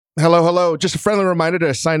Hello, hello. Just a friendly reminder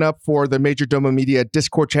to sign up for the Major Domo Media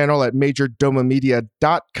Discord channel at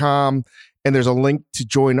majordomomedia.com. And there's a link to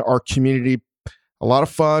join our community. A lot of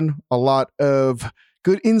fun, a lot of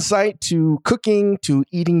good insight to cooking, to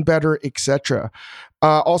eating better, etc.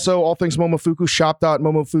 Also, all things Momofuku,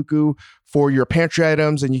 shop.momofuku for your pantry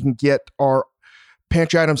items. And you can get our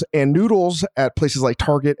pantry items and noodles at places like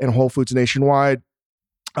Target and Whole Foods nationwide.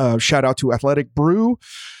 Shout out to Athletic Brew.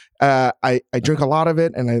 I drink a lot of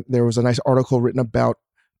it, and there was a nice article written about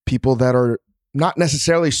people that are not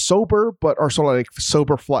necessarily sober, but are sort of like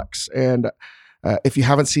sober flex. And if you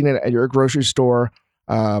haven't seen it at your grocery store,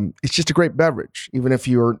 it's just a great beverage. Even if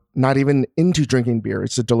you're not even into drinking beer,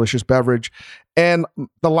 it's a delicious beverage. And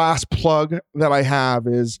the last plug that I have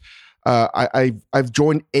is I've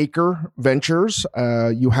joined Acre Ventures.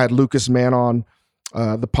 You had Lucas Mann on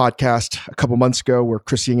the podcast a couple months ago where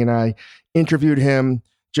Chris Ying and I interviewed him.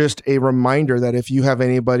 Just a reminder that if you have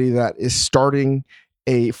anybody that is starting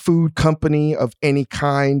a food company of any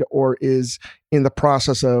kind or is in the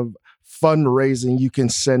process of fundraising, you can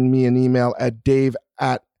send me an email at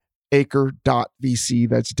dave@acre.vc.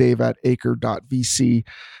 That's dave@acre.vc.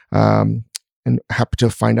 And happy to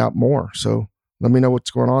find out more. So let me know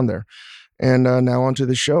what's going on there. And now on to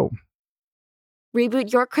the show.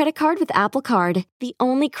 Reboot your credit card with Apple Card, the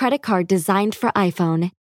only credit card designed for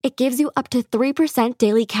iPhone. It gives you up to 3%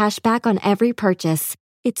 daily cash back on every purchase.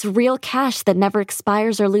 It's real cash that never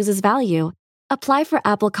expires or loses value. Apply for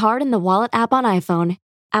Apple Card in the Wallet app on iPhone.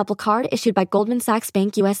 Apple Card issued by Goldman Sachs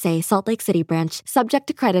Bank USA, Salt Lake City branch, subject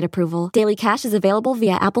to credit approval. Daily cash is available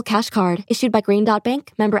via Apple Cash Card, issued by Green Dot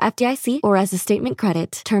Bank, member FDIC, or as a statement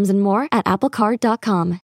credit. Terms and more at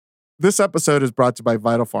applecard.com. This episode is brought to you by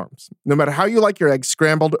Vital Farms. No matter how you like your eggs,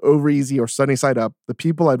 scrambled, over easy, or sunny side up, the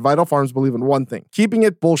people at Vital Farms believe in one thing: keeping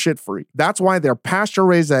it bullshit free. That's why their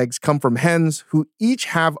pasture-raised eggs come from hens who each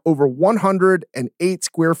have over 108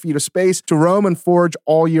 square feet of space to roam and forage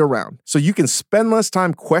all year round. So you can spend less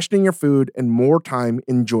time questioning your food and more time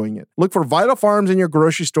enjoying it. Look for Vital Farms in your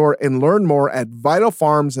grocery store and learn more at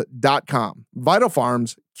vitalfarms.com. Vital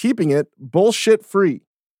Farms, keeping it bullshit free.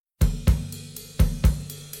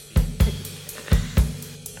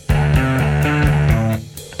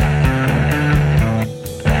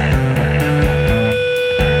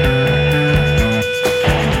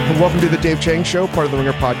 Welcome to the Dave Chang Show, part of the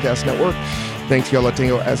Ringer Podcast Network. Thanks, Yo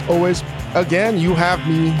Latingo, as always. Again, you have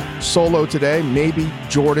me solo today. Maybe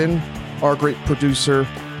Jordan, our great producer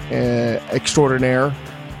extraordinaire,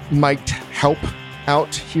 might help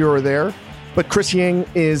out here or there. But Chris Ying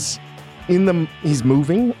is he's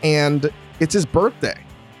moving, and it's his birthday.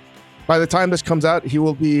 By the time this comes out, he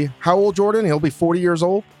will be, how old, Jordan? He'll be 40 years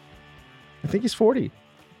old? I think he's 40.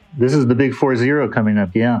 This is the big 40 coming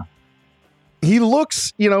up, yeah. He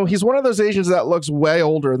looks, he's one of those Asians that looks way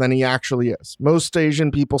older than he actually is. Most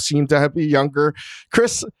Asian people seem to be younger.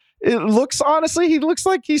 Chris, he looks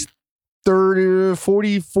like he's 30,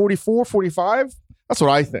 40, 44, 45. That's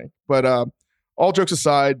what I think. But all jokes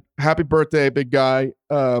aside, happy birthday, big guy,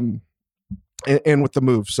 and with the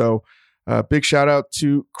move. So big shout out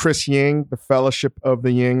to Chris Ying, the Fellowship of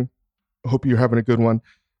the Ying. I hope you're having a good one.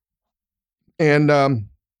 And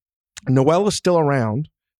Noelle is still around.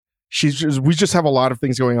 We just have a lot of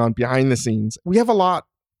things going on behind the scenes. We have a lot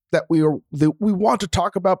that we want to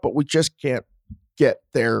talk about, but we just can't get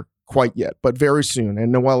there quite yet, but very soon.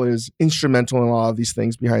 And Noelle is instrumental in a lot of these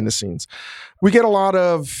things behind the scenes. We get a lot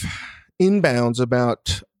of inbounds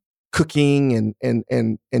about cooking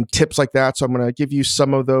and tips like that. So I'm going to give you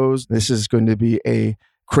some of those. This is going to be a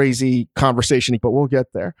crazy conversation, but we'll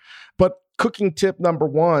get there. But cooking tip number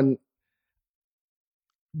one,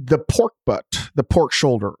 the pork butt, the pork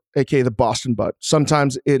shoulder, aka the Boston butt.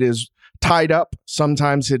 Sometimes it is tied up.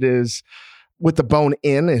 Sometimes it is with the bone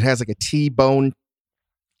in. It has like a T-bone,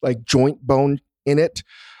 like joint bone in it.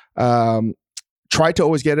 Try to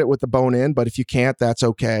always get it with the bone in, but if you can't, that's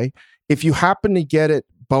okay. If you happen to get it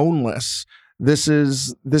boneless, this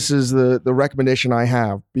is the recommendation I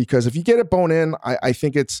have, because if you get it bone in, I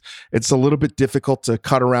think it's a little bit difficult to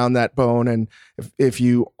cut around that bone. And if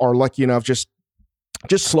you are lucky enough, just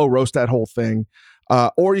slow roast that whole thing,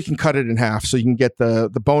 or you can cut it in half so you can get the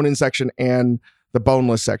bone-in section and the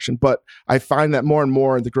boneless section. But I find that more and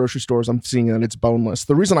more in the grocery stores, I'm seeing that it's boneless.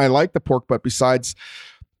 The reason I like the pork butt, besides,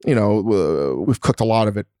 we've cooked a lot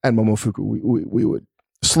of it at Momofuku. We would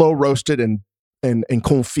slow roast it and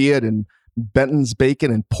confit it in Benton's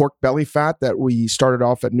bacon and pork belly fat that we started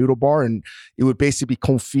off at Noodle Bar, and it would basically be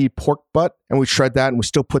confit pork butt, and we shred that, and we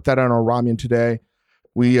still put that on our ramen today.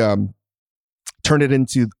 We turn it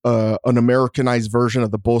into an Americanized version of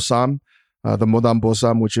the bosam, the modam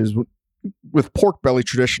bosam, which is with pork belly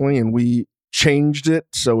traditionally, and we changed it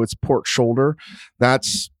so it's pork shoulder.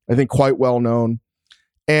 That's, I think, quite well known.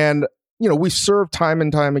 And, we've served time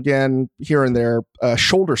and time again here and there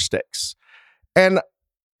shoulder steaks. And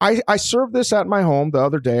I served this at my home the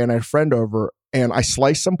other day, and I had a friend over, and I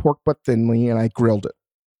sliced some pork butt thinly, and I grilled it.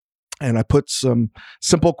 And I put some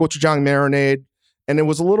simple gochujang marinade, and it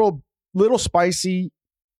was a little spicy,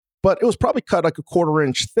 but it was probably cut like a 1/4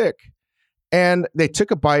 inch thick. And they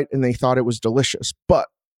took a bite, and they thought it was delicious. But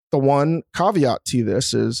the one caveat to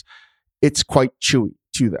this is it's quite chewy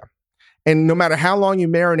to them. And no matter how long you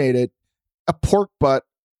marinate it, a pork butt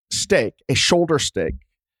steak, a shoulder steak,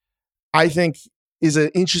 I think is an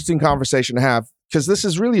interesting conversation to have, because this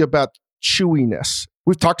is really about chewiness.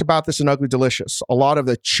 We've talked about this in Ugly Delicious. A lot of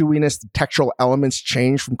the chewiness, the textural elements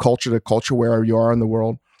change from culture to culture wherever you are in the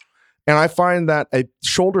world. And I find that a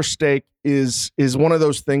shoulder steak is one of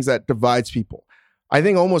those things that divides people. I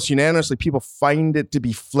think almost unanimously people find it to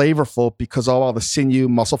be flavorful because of all the sinew,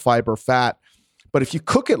 muscle fiber, fat. But if you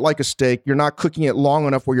cook it like a steak, you're not cooking it long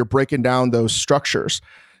enough where you're breaking down those structures.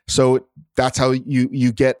 So that's how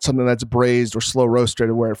you get something that's braised or slow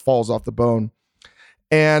roasted where it falls off the bone.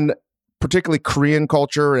 And particularly Korean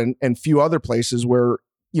culture and few other places where,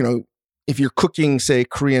 if you're cooking, say,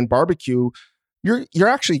 Korean barbecue, you're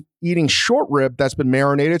actually eating short rib that's been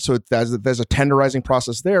marinated. So there's a tenderizing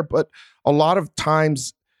process there. But a lot of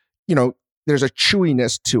times, there's a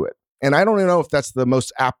chewiness to it. And I don't know if that's the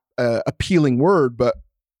most appealing word, but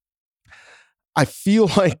I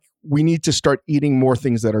feel like we need to start eating more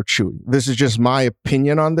things that are chewy. This is just my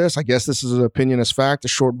opinion on this. I guess this is an opinion as fact, a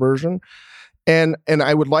short version. And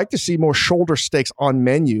I would like to see more shoulder steaks on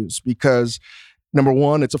menus because, number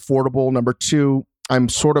one, it's affordable. Number two, I'm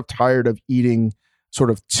sort of tired of eating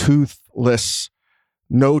sort of toothless,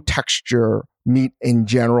 no texture meat in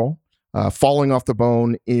general. Falling off the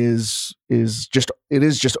bone is just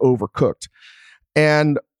overcooked.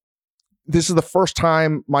 And this is the first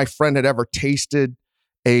time my friend had ever tasted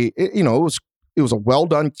it was a well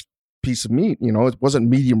done piece of meat. It wasn't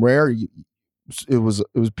medium rare. It was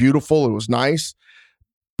beautiful. It was nice,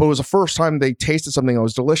 but it was the first time they tasted something that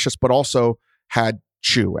was delicious, but also had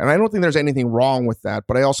chew. And I don't think there's anything wrong with that,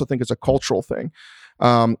 but I also think it's a cultural thing.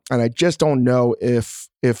 And I just don't know if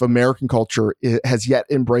American culture has yet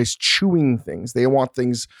embraced chewing things. They want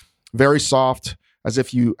things very soft, as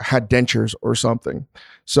if you had dentures or something.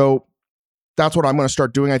 So that's what I'm going to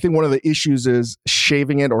start doing. I think one of the issues is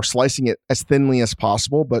shaving it or slicing it as thinly as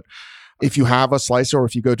possible. But if you have a slicer or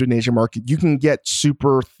if you go to an Asian market, you can get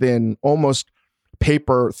super thin, almost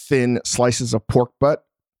paper thin slices of pork butt.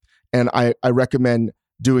 And I recommend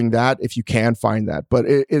doing that if you can find that. But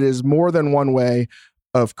it is more than one way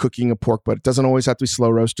of cooking a pork butt. It doesn't always have to be slow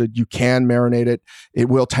roasted. You can marinate it. It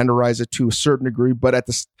will tenderize it to a certain degree, but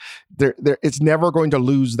it's never going to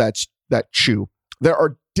lose that chew. There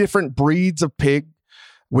are different breeds of pig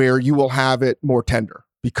where you will have it more tender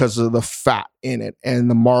because of the fat in it and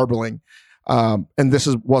the marbling. And this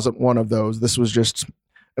wasn't one of those. This was just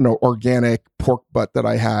an organic pork butt that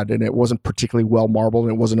I had, and it wasn't particularly well marbled,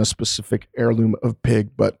 and it wasn't a specific heirloom of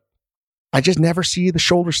pig, but I just never see the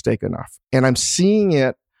shoulder steak enough. And I'm seeing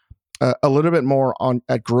it a little bit more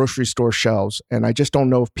at grocery store shelves, and I just don't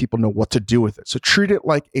know if people know what to do with it. So treat it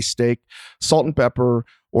like a steak, salt and pepper,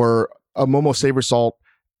 or a Momo savory salt,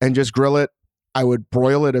 and just grill it. I would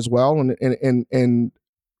broil it as well, and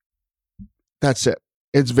that's it.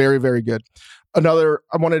 It's very, very good. I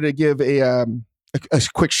wanted to give a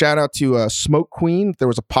quick shout out to Smoke Queen. There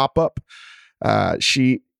was a pop-up.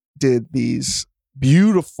 She did these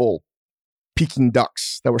beautiful Peking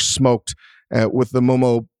ducks that were smoked with the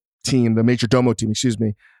Momo team, the Major Domo team,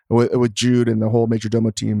 with Jude and the whole Major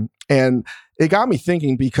Domo team. And it got me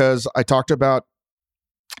thinking because I talked about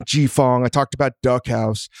Jifong, I talked about Duck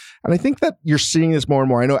House, and I think that you're seeing this more and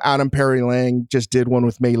more. I know Adam Perry Lang just did one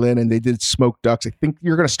with Mei Lin, and they did smoked ducks. I think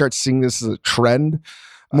you're going to start seeing this as a trend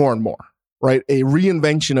more and more. Right? A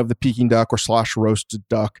reinvention of the Peking duck or / roasted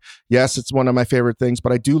duck. Yes, it's one of my favorite things,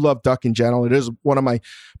 but I do love duck in general. It is one of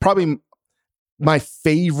probably my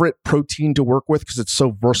favorite protein to work with because it's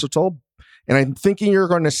so versatile. And I'm thinking you're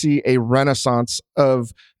going to see a renaissance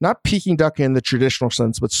of not Peking duck in the traditional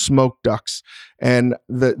sense, but smoked ducks. And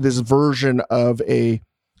this version of a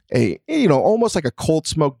almost like a cold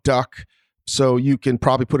smoked duck. So you can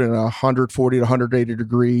probably put it in a 140 to 180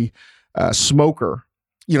 degree smoker.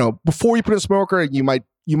 Before you put in a smoker, you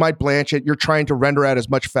might blanch it. You're trying to render out as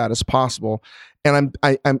much fat as possible. And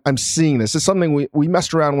I'm seeing this. It's something we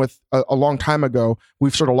messed around with a long time ago.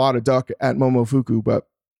 We've served a lot of duck at Momofuku, but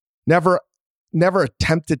never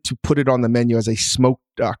attempted to put it on the menu as a smoked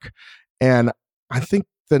duck. And I think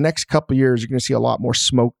the next couple of years, you're going to see a lot more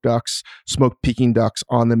smoked ducks, smoked Peking ducks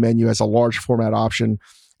on the menu as a large format option.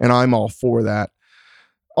 And I'm all for that.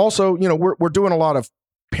 Also, we're doing a lot of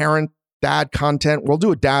parent dad content. We'll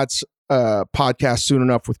do a dad's podcast soon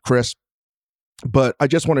enough with Chris. But I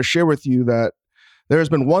just want to share with you that there's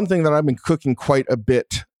been one thing that I've been cooking quite a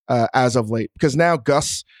bit as of late, because now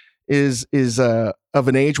Gus is of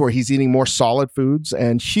an age where he's eating more solid foods,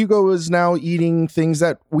 and Hugo is now eating things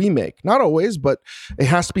that we make. Not always, but it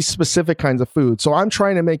has to be specific kinds of food. So I'm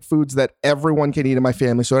trying to make foods that everyone can eat in my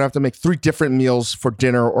family, so I don't have to make 3 different meals for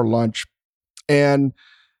dinner or lunch. And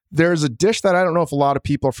there's a dish that I don't know if a lot of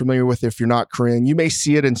people are familiar with if you're not Korean. You may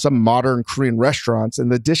see it in some modern Korean restaurants, and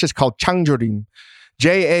the dish is called changjorim.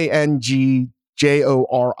 Jangjorim.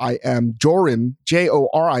 Jorim,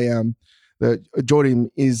 Jorim. The jorim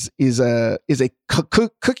is a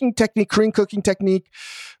cooking technique, Korean cooking technique,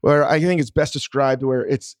 where I think it's best described where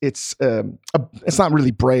it's not really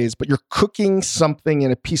braised, but you're cooking something in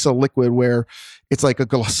a piece of liquid where it's like a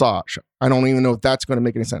glaçage. I don't even know if that's going to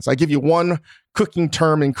make any sense. I give you one cooking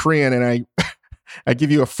term in Korean, and I give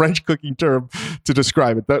you a French cooking term to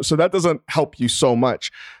describe it. So that doesn't help you so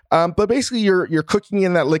much. But basically, you're cooking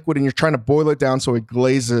in that liquid, and you're trying to boil it down so it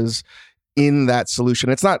glazes in that solution.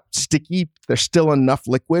 It's not sticky. There's still enough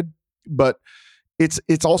liquid, but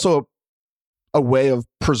it's also a way of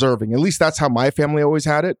preserving. At least that's how my family always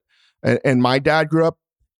had it. And my dad grew up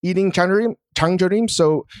eating changjorim.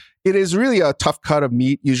 So it is really a tough cut of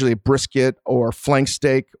meat, usually a brisket or flank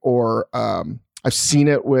steak, or I've seen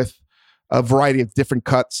it with a variety of different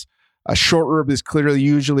cuts. A short rib is clearly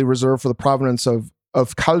usually reserved for the provenance of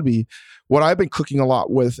kalbi. What I've been cooking a lot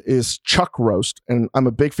with is chuck roast, and I'm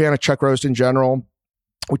a big fan of chuck roast in general.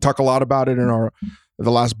 We talk a lot about it in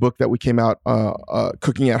the last book that we came out,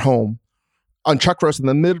 Cooking at Home. On chuck roast, in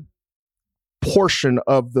the mid portion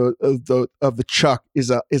of the chuck is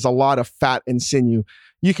a lot of fat and sinew.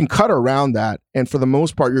 You can cut around that, and for the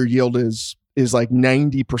most part, your yield is like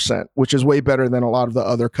 90%, which is way better than a lot of the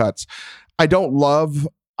other cuts. I don't love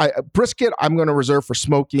brisket. I'm going to reserve for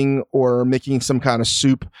smoking or making some kind of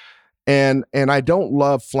soup. And I don't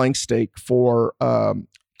love flank steak for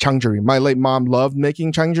changjorim. My late mom loved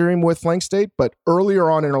making changjorim with flank steak, but earlier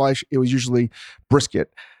on in her life, it was usually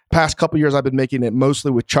brisket. Past couple years, I've been making it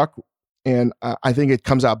mostly with chuck, and I think it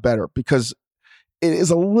comes out better because it is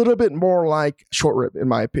a little bit more like short rib, in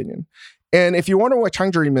my opinion. And if you wonder what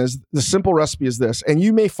changjorim is, the simple recipe is this, and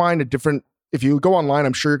you may find a different. If you go online,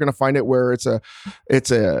 I'm sure you're going to find it where it's a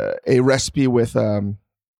recipe with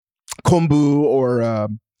kombu or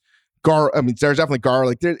there's definitely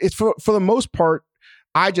garlic. It's for the most part,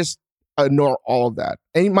 I just ignore all of that.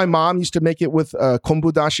 And my mom used to make it with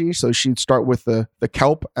kombu dashi, so she'd start with the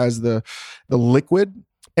kelp as the liquid.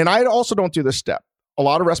 And I also don't do this step. A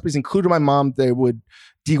lot of recipes, including my mom, they would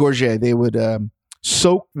degorger. They would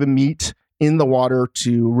soak the meat in the water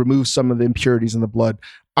to remove some of the impurities in the blood.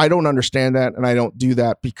 I don't understand that, and I don't do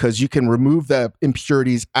that because you can remove the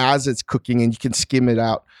impurities as it's cooking, and you can skim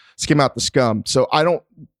out the scum. So I don't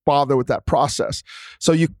bother with that process.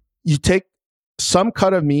 So you take some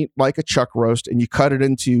cut of meat like a chuck roast, and you cut it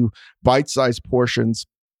into bite-sized portions,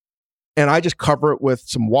 and I just cover it with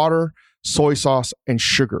some water, soy sauce, and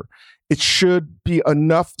sugar. It should be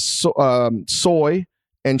enough soy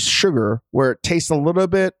and sugar where it tastes a little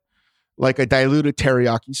bit like a diluted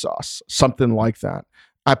teriyaki sauce, something like that.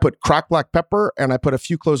 I put cracked black pepper and I put a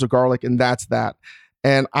few cloves of garlic, and that's that.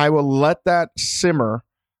 And I will let that simmer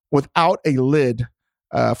without a lid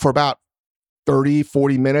for about 30,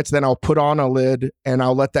 40 minutes. Then I'll put on a lid and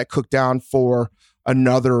I'll let that cook down for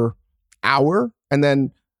another hour. And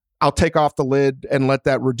then I'll take off the lid and let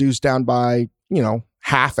that reduce down by,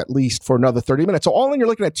 half at least for another 30 minutes. So all in, you're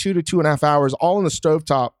looking at 2 to 2.5 hours, all in the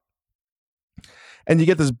stovetop. And you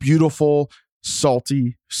get this beautiful,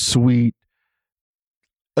 salty, sweet,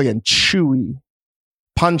 again, chewy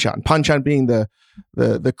panchan. Panchan being the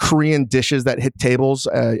Korean dishes that hit tables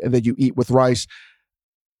that you eat with rice.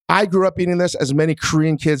 I grew up eating this, as many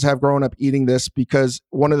Korean kids have grown up eating this, because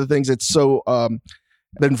one of the things it's so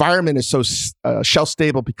the environment is so shelf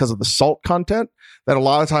stable because of the salt content that a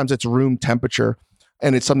lot of times it's room temperature,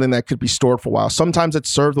 and it's something that could be stored for a while. Sometimes it's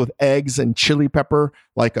served with eggs and chili pepper,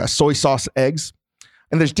 like soy sauce eggs.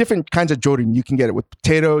 And there's different kinds of jorim. You can get it with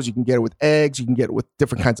potatoes, you can get it with eggs, you can get it with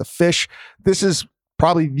different kinds of fish. This is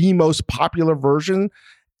probably the most popular version,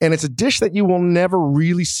 and it's a dish that you will never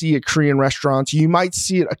really see at Korean restaurants. You might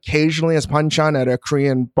see it occasionally as panchan at a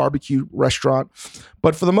Korean barbecue restaurant,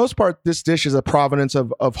 but for the most part, this dish is a provenance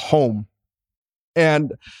of home.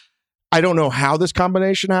 And I don't know how this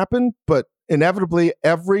combination happened, but inevitably,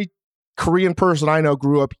 every Korean person I know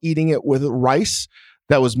grew up eating it with rice.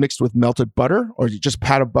 that was mixed with melted butter, or just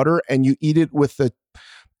pat of butter, and you eat it with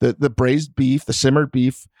the braised beef, the simmered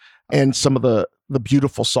beef, and some of the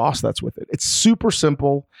beautiful sauce that's with it. It's super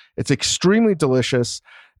simple. It's extremely delicious.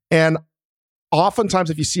 And oftentimes,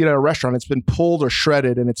 if you see it at a restaurant, it's been pulled or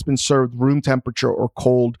shredded and it's been served room temperature or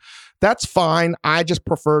cold. That's fine. I just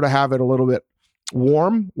prefer to have it a little bit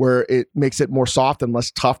warm, where it makes it more soft and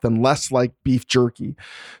less tough and less like beef jerky.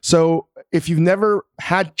 So if you've never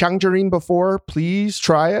had changjering before, please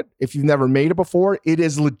try it. If you've never made it before, it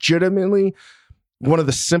is legitimately one of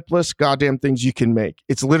the simplest goddamn things you can make.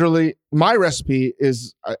 It's literally, my recipe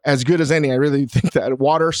is as good as any. I really think that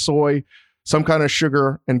water, soy, some kind of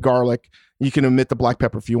sugar, and garlic. You can omit the black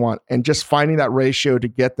pepper if you want. And just finding that ratio to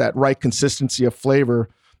get that right consistency of flavor,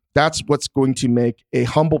 that's what's going to make a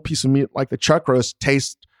humble piece of meat like the chuck roast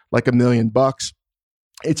taste like $1 million.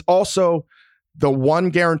 It's also the one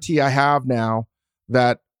guarantee I have now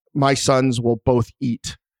that my sons will both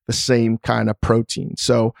eat the same kind of protein.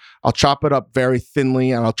 So I'll chop it up very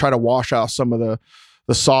thinly and I'll try to wash out some of the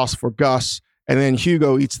sauce for Gus. And then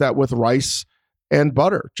Hugo eats that with rice and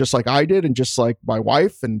butter, just like I did, and just like my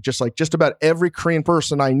wife, and just like just about every Korean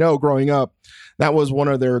person I know growing up. That was one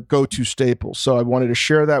of their go-to staples. So I wanted to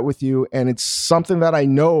share that with you. And it's something that I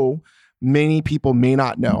know many people may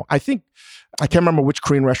not know. I think, I can't remember which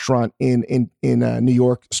Korean restaurant in New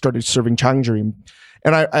York started serving changjang.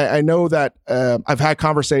 And I know that I've had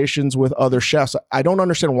conversations with other chefs. I don't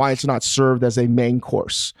understand why it's not served as a main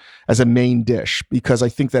course, as a main dish, because I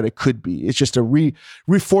think that it could be. It's just a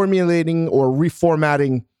reformulating or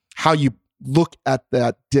reformatting how you look at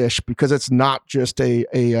that dish, because it's not just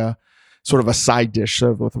a sort of a side dish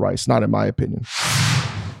served with rice, not in my opinion.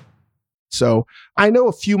 So I know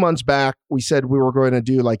a few months back, we said we were going to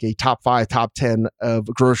do like a top 5, top 10 of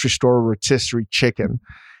grocery store rotisserie chicken.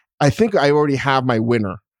 I think I already have my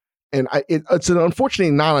winner. And it's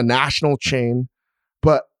unfortunately not a national chain,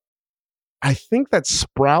 but I think that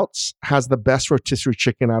Sprouts has the best rotisserie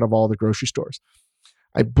chicken out of all the grocery stores.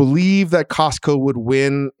 I believe that Costco would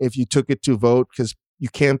win if you took it to vote, because you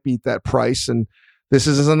can't beat that price. And this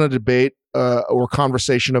isn't a debate or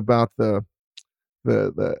conversation about the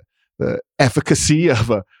efficacy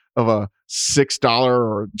of a $6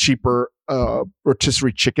 or cheaper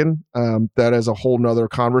rotisserie chicken. That is a whole nother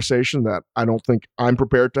conversation that I don't think I'm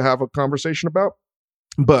prepared to have a conversation about.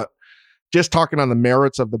 But just talking on the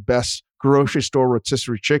merits of the best grocery store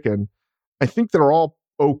rotisserie chicken, I think they're all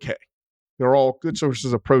okay. They're all good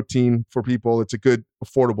sources of protein for people. It's a good,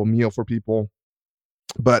 affordable meal for people.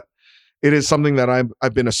 But it is something that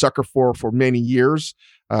I've been a sucker for many years.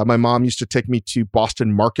 My mom used to take me to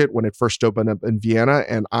Boston Market when it first opened up in Vienna,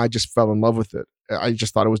 and I just fell in love with it. I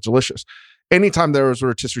just thought it was delicious. Anytime there was a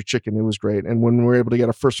rotisserie chicken, it was great. And when we were able to get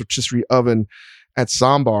a first rotisserie oven at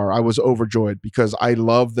Sambar, I was overjoyed because I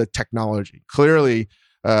love the technology. Clearly,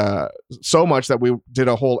 so much that we did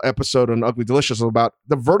a whole episode on Ugly Delicious about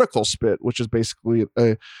the vertical spit, which is basically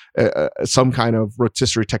some kind of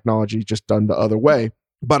rotisserie technology just done the other way.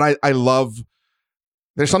 But I love,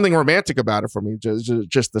 there's something romantic about it for me.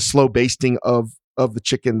 Just the slow basting of the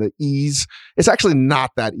chicken, the ease. It's actually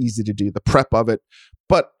not that easy to do, the prep of it,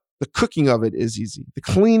 but the cooking of it is easy. The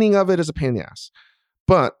cleaning of it is a pain in the ass.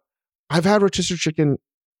 But I've had rotisserie chicken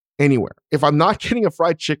anywhere. If I'm not getting a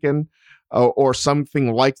fried chicken or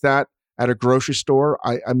something like that at a grocery store,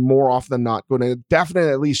 I'm more often than not going to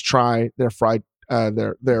definitely at least try their fried,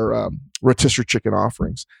 their rotisserie chicken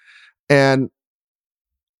offerings. And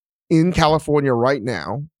in California right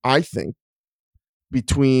now, I think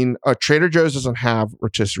between Trader Joe's doesn't have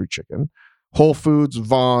rotisserie chicken, Whole Foods,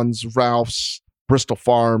 Vons, Ralph's, Bristol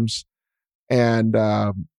Farms, and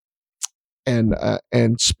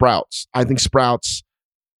Sprouts. I think Sprouts,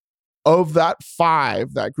 of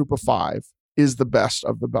that group of 5, is the best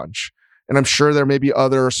of the bunch. And I'm sure there may be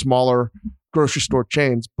other smaller grocery store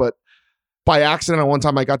chains, but by accident, at one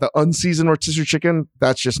time I got the unseasoned rotisserie chicken.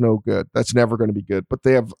 That's just no good. That's never going to be good. But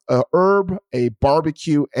they have a herb, a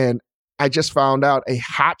barbecue, and I just found out a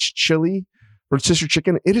Hatch chili rotisserie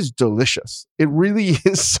chicken. It is delicious. It really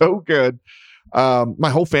is so good. My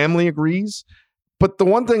whole family agrees. But the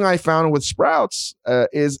one thing I found with Sprouts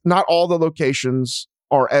is not all the locations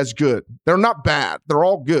are as good. They're not bad. They're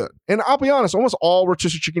all good. And I'll be honest, almost all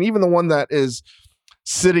rotisserie chicken, even the one that is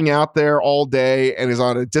sitting out there all day and is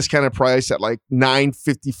on a discounted price at like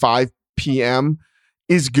 $9.55 p.m.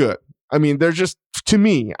 is good. I mean, they're just, to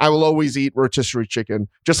me, I will always eat rotisserie chicken,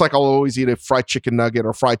 just like I'll always eat a fried chicken nugget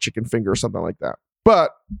or fried chicken finger or something like that.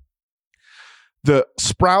 But the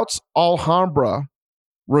Sprouts Alhambra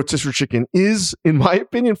rotisserie chicken is, in my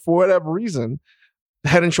opinion, for whatever reason,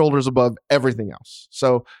 head and shoulders above everything else.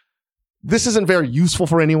 So this isn't very useful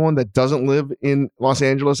for anyone that doesn't live in Los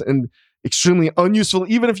Angeles, and extremely unuseful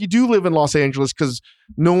even if you do live in Los Angeles, because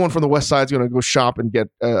no one from the West Side is going to go shop and get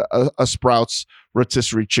a Sprouts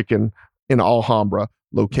rotisserie chicken in Alhambra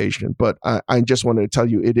location. But I just wanted to tell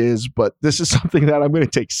you it is. But this is something that I'm going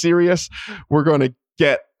to take serious. We're going to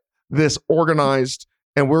get this organized,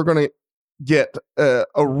 and we're going to get a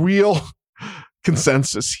real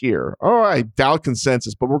consensus here. Oh, I doubt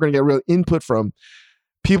consensus, but we're going to get real input from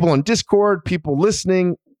people on Discord, people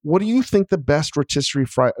listening. What do you think the best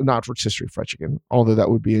not rotisserie fried chicken, although that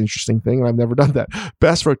would be an interesting thing, and I've never done that,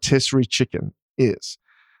 best rotisserie chicken is?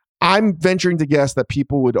 I'm venturing to guess that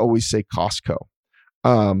people would always say Costco.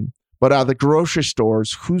 But out of the grocery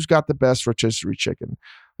stores, who's got the best rotisserie chicken?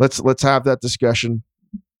 Let's have that discussion.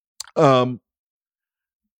 The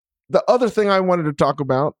other thing I wanted to talk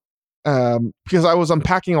about, because I was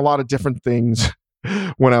unpacking a lot of different things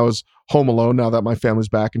when I was home alone, now that my family's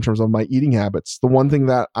back, in terms of my eating habits. The one thing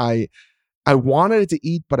that I wanted to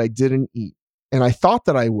eat, but I didn't eat, and I thought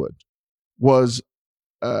that I would, was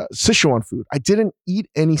Sichuan food. I didn't eat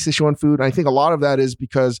any Sichuan food. And I think a lot of that is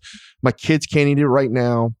because my kids can't eat it right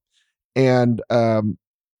now. And I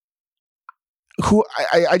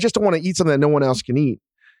just don't want to eat something that no one else can eat.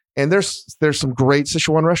 And there's some great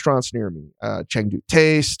Sichuan restaurants near me. Chengdu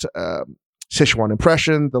Taste, Sichuan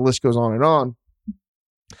Impression, the list goes on and on.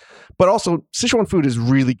 But also, Sichuan food is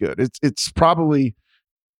really good. It's probably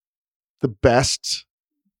the best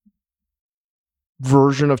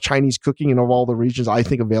version of Chinese cooking in of all the regions, I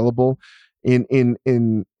think, available in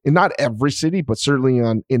not every city, but certainly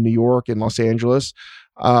in New York and Los Angeles.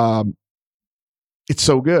 It's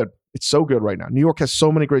so good. It's so good right now. New York has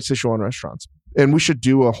so many great Sichuan restaurants, and we should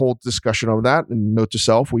do a whole discussion of that. And note to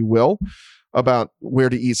self, we will, about where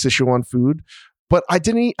to eat Sichuan food. But I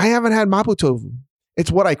haven't had mapo tofu. It's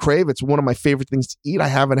what I crave. It's one of my favorite things to eat. I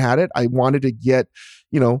haven't had it. I wanted to get,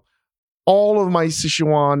 all of my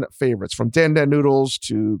Sichuan favorites, from dan dan noodles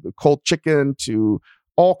to the cold chicken to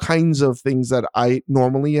all kinds of things that I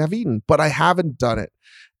normally have eaten, but I haven't done it.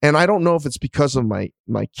 And I don't know if it's because of my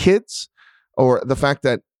kids, or the fact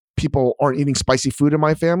that people aren't eating spicy food in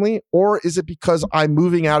my family, or is it because I'm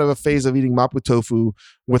moving out of a phase of eating mapo tofu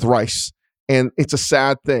with rice, and it's a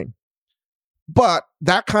sad thing. But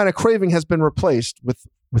that kind of craving has been replaced with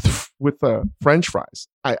French fries.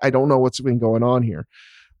 I don't know what's been going on here,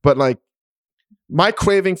 but like, my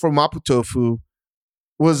craving for mapo tofu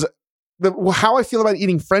was how I feel about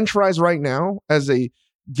eating French fries right now, as a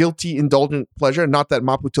guilty, indulgent pleasure. Not that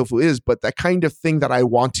mapo tofu is, but that kind of thing that I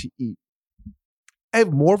want to eat. I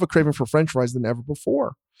have more of a craving for French fries than ever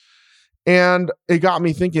before. And it got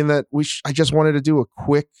me thinking that I just wanted to do a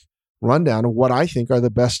quick rundown of what I think are the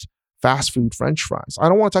best fast food French fries. I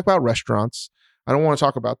don't want to talk about restaurants. I don't want to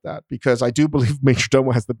talk about that, because I do believe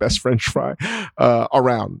Majordomo has the best French fry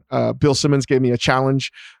around. Bill Simmons gave me a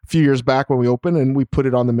challenge a few years back when we opened, and we put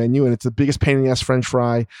it on the menu, and it's the biggest pain in the ass French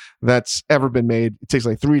fry that's ever been made. It takes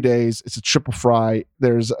like 3 days. It's a triple fry.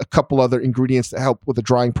 There's a couple other ingredients that help with the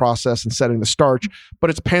drying process and setting the starch, but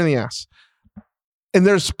it's a pain in the ass. And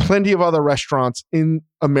there's plenty of other restaurants in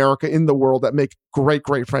America, in the world, that make great,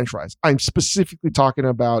 great French fries. I'm specifically talking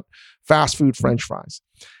about fast food French fries.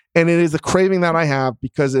 And it is a craving that I have,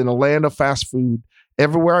 because in a land of fast food,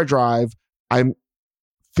 everywhere I drive, I'm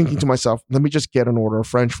thinking to myself, let me just get an order of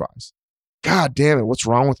French fries. God damn it, what's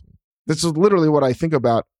wrong with me? This is literally what I think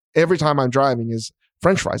about every time I'm driving, is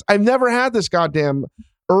French fries. I've never had this goddamn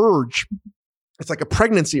urge. It's like a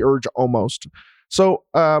pregnancy urge almost. So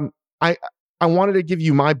I wanted to give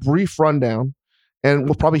you my brief rundown, and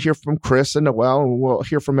we'll probably hear from Chris and Noel, and we'll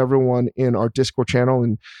hear from everyone in our Discord channel,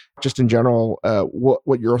 and just in general,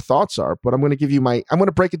 what your thoughts are. But I'm going to give you I'm going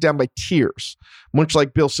to break it down by tiers, much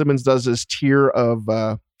like Bill Simmons does his tier of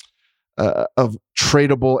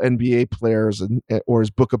tradable NBA players, or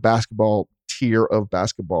his book of basketball tier of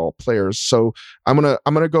basketball players. So I'm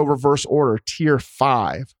gonna go reverse order. Tier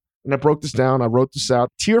 5, and I broke this down. I wrote this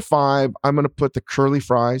out. Tier 5, I'm going to put the curly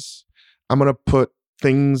fries. I'm going to put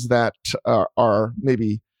things that are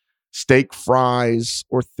maybe steak fries,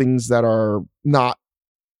 or things that are not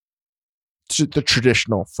the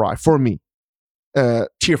traditional fry for me.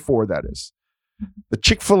 Tier 4, that is. The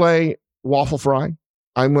Chick-fil-A waffle fry,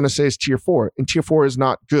 I'm going to say, is tier 4. And tier 4 is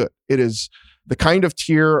not good. It is the kind of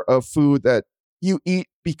tier of food that you eat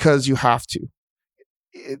because you have to.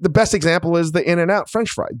 The best example is the In-N-Out French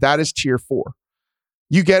fry. That is tier 4.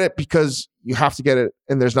 You get it because you have to get it,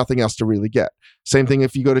 and there's nothing else to really get. Same thing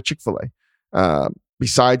if you go to Chick-fil-A.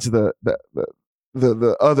 Besides the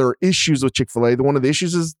other issues with Chick-fil-A, one of the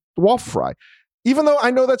issues is the waffle fry. even though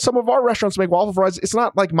I know that some of our restaurants make waffle fries, it's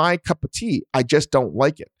not like my cup of tea. I just don't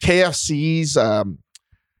like it. KFC's,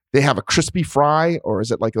 they have a crispy fry, or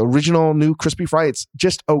is it like original new crispy fry? It's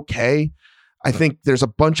just okay. I think there's a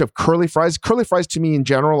bunch of curly fries. Curly fries to me in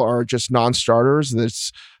general are just non-starters.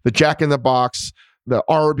 There's the Jack in the Box, the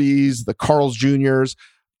Arby's, the Carl's Jr.'s.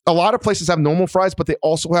 A lot of places have normal fries, but they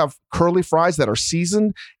also have curly fries that are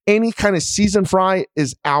seasoned. Any kind of seasoned fry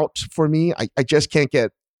is out for me. I just can't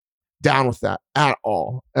get down with that at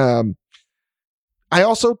all. I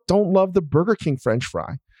also don't love the Burger King French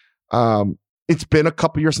fry. It's been a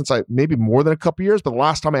couple years since maybe more than a couple years, but the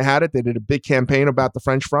last time I had it, they did a big campaign about the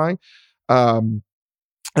French fry. And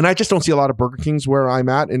I just don't see a lot of Burger Kings where I'm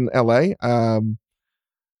at in LA.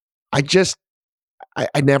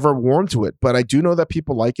 I never warmed to it, but I do know that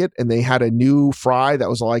people like it, and they had a new fry that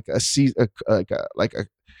was like a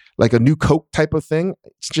new Coke type of thing.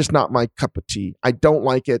 It's just not my cup of tea. I don't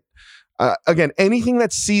like it. Again, anything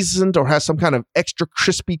that's seasoned or has some kind of extra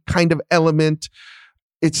crispy kind of element,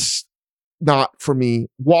 it's not for me.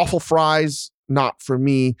 Waffle fries, not for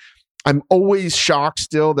me. I'm always shocked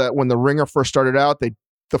still that when the Ringer first started out, one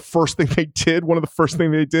of the first things they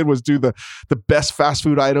did was do the best fast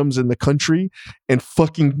food items in the country, and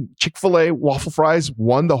fucking Chick-fil-A waffle fries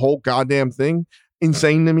won the whole goddamn thing.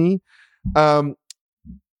 Insane to me. And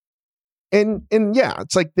yeah,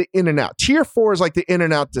 it's like the In-N-Out. Tier 4 is like the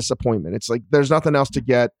In-N-Out disappointment. It's like there's nothing else to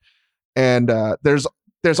get. And there's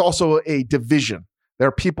also a division. There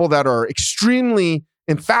are people that are extremely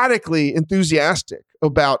emphatically enthusiastic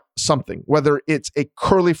about something, whether it's a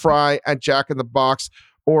curly fry at Jack in the Box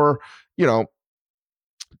or, the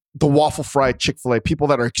waffle fry at Chick-fil-A, people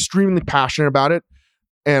that are extremely passionate about it.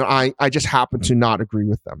 And I just happen to not agree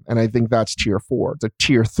with them. And I think that's tier 4. The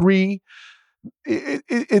tier 3,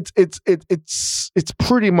 it's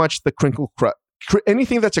pretty much the crinkle cut.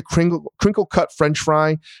 Anything that's a crinkle cut French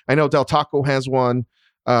fry. I know Del Taco has one.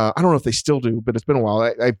 I don't know if they still do, but it's been a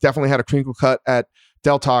while. I've definitely had a crinkle cut at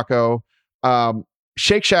Del Taco.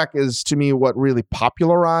 Shake Shack is to me what really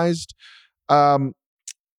popularized the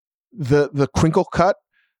crinkle cut.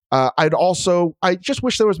 I just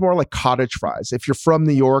wish there was more like cottage fries. If you're from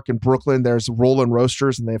New York and Brooklyn, there's Rollin'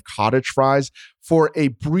 Roasters and they have cottage fries. For a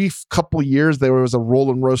brief couple years, there was a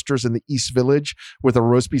Rollin' Roasters in the East Village with the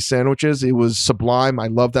roast beef sandwiches. It was sublime. I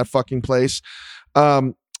love that fucking place.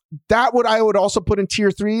 I would also put in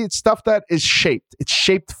tier 3. It's stuff that is shaped. It's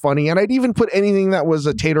shaped funny. And I'd even put anything that was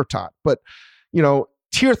a tater tot. But,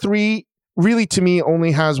 tier 3 really to me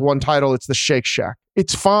only has one title. It's the Shake Shack.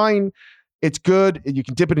 It's fine. It's good. You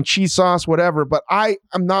can dip it in cheese sauce, whatever. But I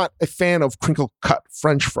am not a fan of crinkle cut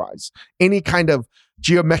French fries. Any kind of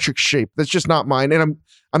geometric shape. That's just not mine. And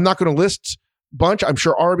I'm not going to list a bunch. I'm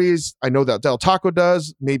sure Arby's. I know that Del Taco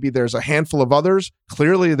does. Maybe there's a handful of others.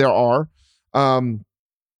 Clearly there are.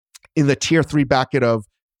 In the tier 3 bucket of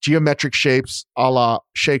geometric shapes a la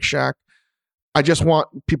Shake Shack. I just want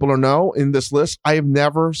people to know in this list, I have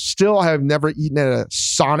never eaten at a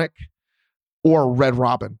Sonic or a Red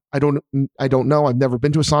Robin. I don't know. I've never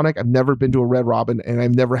been to a Sonic. I've never been to a Red Robin, and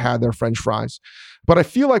I've never had their French fries. But I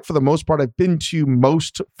feel like for the most part, I've been to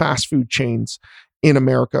most fast food chains in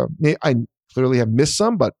America. I clearly have missed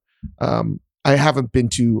some, but I haven't been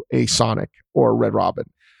to a Sonic or a Red Robin.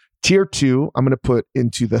 Tier 2, I'm going to put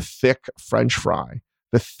into the thick French fry,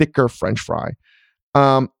 the thicker French fry.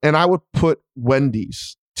 And I would put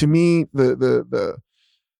Wendy's. To me, the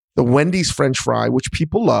Wendy's French fry, which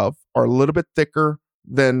people love, are a little bit thicker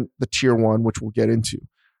than the tier 1, which we'll get into.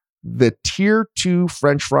 The tier 2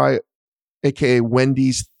 French fry, aka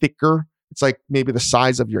Wendy's thicker, it's like maybe the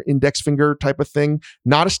size of your index finger type of thing.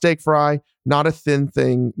 Not a steak fry, not a thin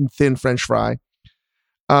French fry.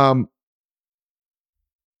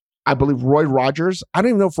 I believe Roy Rogers. I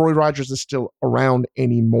don't even know if Roy Rogers is still around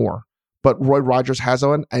anymore, but Roy Rogers has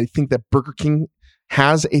one. I think that Burger King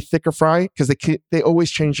has a thicker fry because they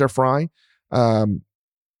always change their fry.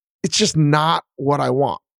 It's just not what I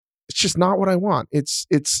want. It's just not what I want. It's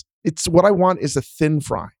what I want is a thin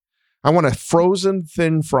fry. I want a frozen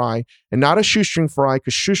thin fry and not a shoestring fry,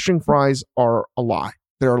 because shoestring fries are a lie.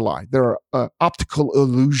 They're a lie. They're an optical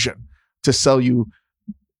illusion to sell you,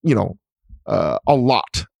 a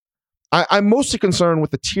lot. I'm mostly concerned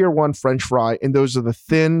with the tier 1 French fry, and those are the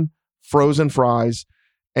thin frozen fries.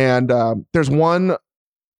 And there's one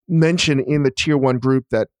mention in the tier 1 group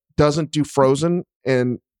that doesn't do frozen,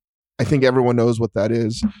 and I think everyone knows what that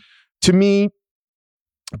is. To me,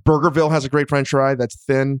 Burgerville has a great French fry that's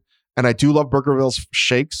thin, and I do love Burgerville's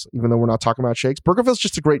shakes, even though we're not talking about shakes. Burgerville's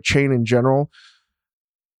just a great chain in general.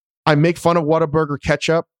 I make fun of Whataburger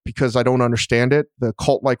ketchup because I don't understand it, the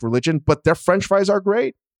cult-like religion, but their French fries are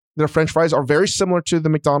great. their French fries are very similar to the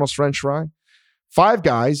McDonald's French fry. Five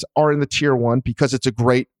Guys are in the tier 1 because it's a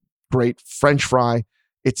great French fry.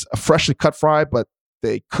 It's a freshly cut fry, but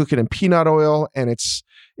they cook it in peanut oil, and it's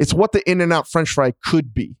what the In-N-Out French fry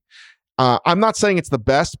could be. I'm not saying it's the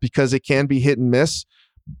best because it can be hit and miss,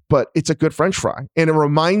 but it's a good French fry. And it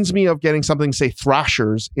reminds me of getting something, say,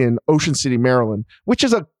 Thrasher's in Ocean City, Maryland, which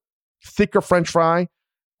is a thicker French fry.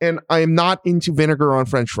 And I am not into vinegar on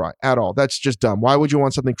French fry at all. That's just dumb. Why would you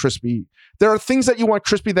want something crispy? There are things that you want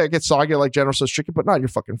crispy that get soggy, like General Tso's chicken, but not your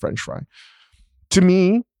fucking French fry. To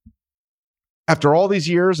me, after all these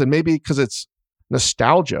years, and maybe because it's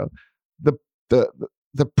nostalgia,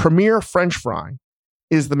 the premier French fry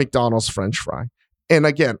is the McDonald's French fry. And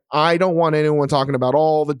again, I don't want anyone talking about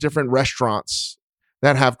all the different restaurants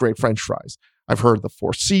that have great French fries. I've heard the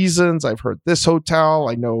Four Seasons. I've heard this hotel.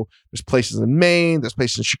 I know there's places in Maine. There's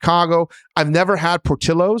places in Chicago. I've never had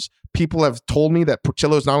Portillo's. People have told me that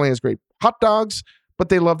Portillo's not only has great hot dogs, but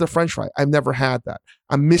they love the French fry. I've never had that.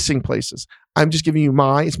 I'm missing places. I'm just giving you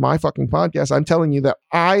it's my fucking podcast. I'm telling you that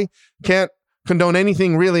I can't condone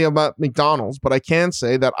anything really about McDonald's, but I can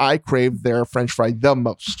say that I crave their French fry the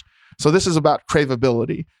most. So this is about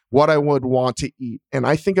craveability, what I would want to eat. And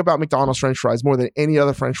I think about McDonald's French fries more than any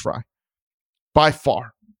other French fry, by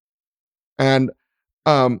far. And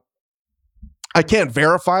I can't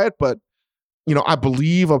verify it, but I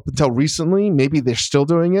believe up until recently, maybe they're still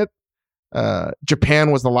doing it.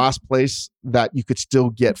 Japan was the last place that you could still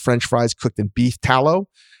get French fries cooked in beef tallow.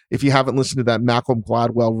 If you haven't listened to that Malcolm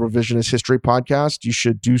Gladwell Revisionist History podcast, you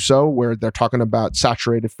should do so, where they're talking about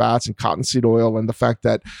saturated fats and cottonseed oil and the fact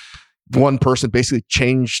that one person basically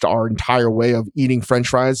changed our entire way of eating French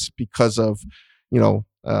fries because of,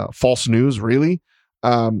 false news, really.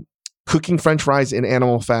 Cooking French fries in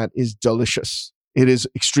animal fat is delicious. It is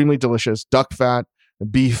extremely delicious. Duck fat,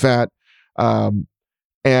 beef fat. I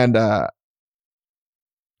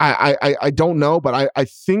don't know, but I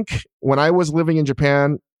think when I was living in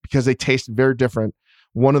Japan, because they tasted very different,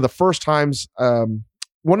 one of the first times,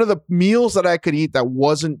 one of the meals that I could eat that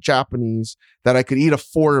wasn't Japanese, that I could eat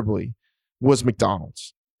affordably, was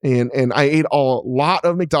McDonald's. And I ate a lot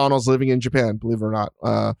of McDonald's living in Japan, believe it or not,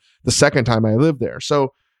 the second time I lived there.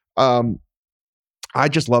 So I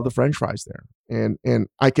just love the French fries there. And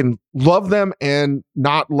I can love them and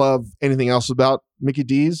not love anything else about Mickey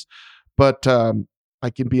D's. But I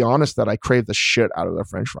can be honest that I crave the shit out of their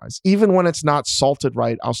French fries. Even when it's not salted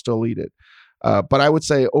right, I'll still eat it. But I would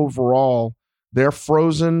say overall, their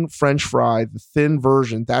frozen French fry, the thin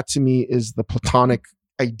version, that to me is the platonic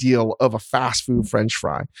ideal of a fast food French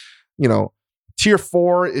fry. Tier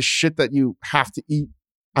 4 is shit that you have to eat.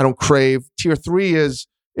 I don't crave. Tier 3 is,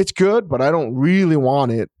 it's good, but I don't really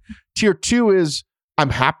want it. Tier 2 is,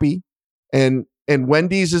 I'm happy. And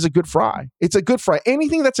Wendy's is a good fry. It's a good fry.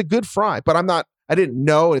 Anything that's a good fry, but I didn't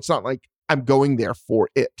know. It's not like I'm going there for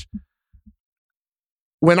it.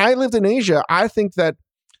 When I lived in Asia, I think that,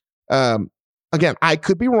 again, I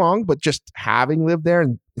could be wrong, but just having lived there,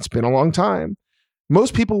 and it's been a long time,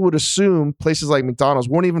 most people would assume places like McDonald's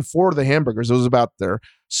weren't even for the hamburgers. It was about their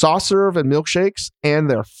soft serve and milkshakes and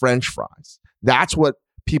their French fries. That's what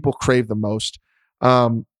people crave the most.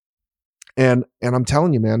 And I'm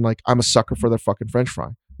telling you, man, like, I'm a sucker for their fucking French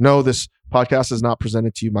fry. No, this podcast is not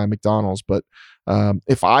presented to you by McDonald's, but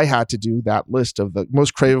if I had to do that list of the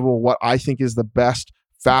most craveable, what I think is the best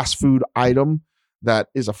fast food item that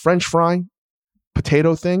is a French fry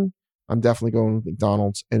potato thing, I'm definitely going with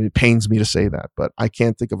McDonald's. And it pains me to say that, but I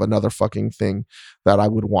can't think of another fucking thing that I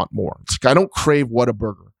would want more. It's like, I don't crave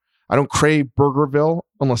Whataburger. I don't crave Burgerville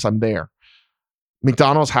unless I'm there.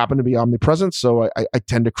 McDonald's happen to be omnipresent, so I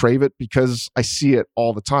tend to crave it because I see it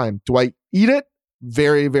all the time. Do I eat it?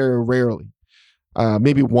 Very, very rarely.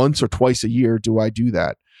 Maybe once or twice a year do I do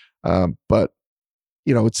that. But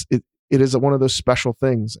it is one of those special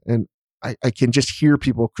things. And I can just hear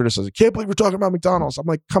people criticize, I can't believe we're talking about McDonald's. I'm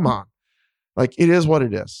like, come on. Like, it is what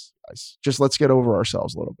it is, guys. Just let's get over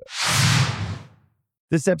ourselves a little bit.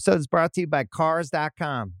 This episode is brought to you by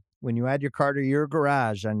Cars.com. When you add your car to your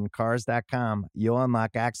garage on Cars.com, you'll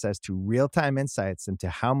unlock access to real-time insights into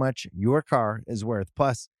how much your car is worth.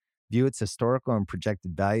 Plus, view its historical and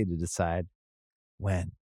projected value to decide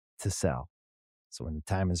when to sell. So when the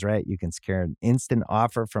time is right, you can secure an instant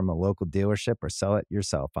offer from a local dealership or sell it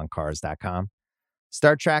yourself on Cars.com.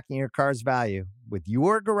 Start tracking your car's value with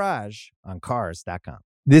your garage on Cars.com.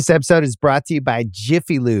 This episode is brought to you by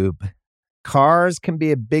Jiffy Lube. Cars can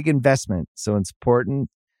be a big investment, so it's important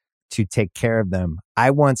to take care of them.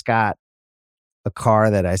 I once got a car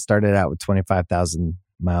that I started out with 25,000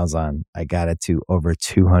 miles on. I got it to over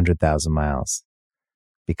 200,000 miles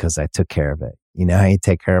because I took care of it. You know how you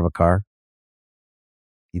take care of a car?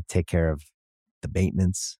 You take care of the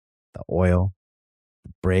maintenance, the oil,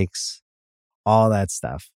 the brakes, all that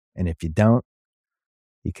stuff. And if you don't,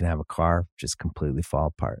 you can have a car just completely fall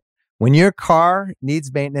apart. When your car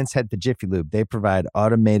needs maintenance, head to Jiffy Lube. They provide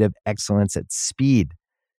automotive excellence at speed.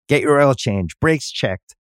 Get your oil change, brakes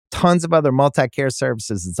checked, tons of other multi-care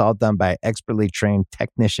services. It's all done by expertly trained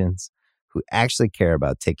technicians who actually care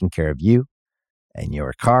about taking care of you and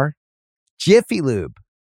your car. Jiffy Lube,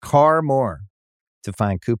 car more. To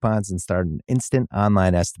find coupons and start an instant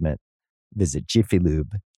online estimate, visit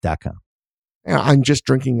jiffylube.com. I'm just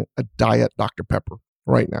drinking a Diet Dr. Pepper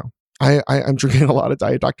right now. I'm drinking a lot of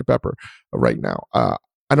Diet Dr. Pepper right now.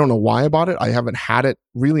 I don't know why I bought it. I haven't had it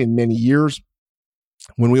really in many years.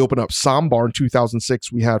 When we opened up Sambar in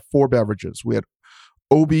 2006, we had 4 beverages. We had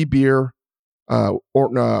Obi beer,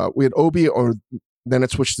 we had Obi, or then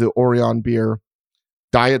it switched to Orion beer,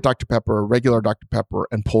 Diet Dr. Pepper, regular Dr. Pepper,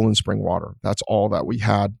 and Poland Spring water. That's all that we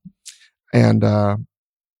had. And, I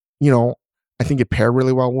think it paired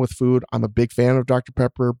really well with food. I'm a big fan of Dr.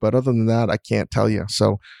 Pepper, but other than that, I can't tell you.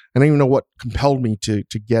 So I don't even know what compelled me to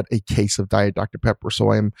get a case of Diet Dr. Pepper.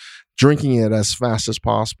 So I'm drinking it as fast as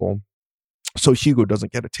possible so Hugo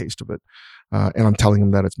doesn't get a taste of it. And I'm telling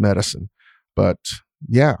him that it's medicine. But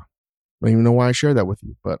yeah, I don't even know why I shared that with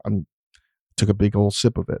you, but took a big old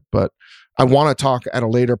sip of it. But I want to talk at a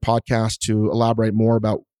later podcast to elaborate more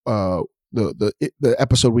about the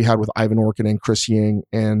episode we had with Ivan Orkin and Chris Ying,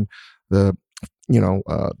 and the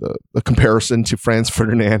comparison to Franz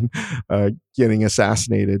Ferdinand getting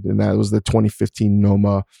assassinated, and that was the 2015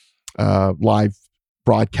 NOMA live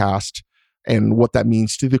broadcast, and what that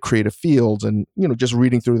means to the creative fields. And just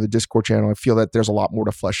reading through the Discord channel, I feel that there's a lot more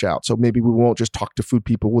to flesh out. So maybe we won't just talk to food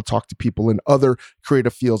people, we'll talk to people in other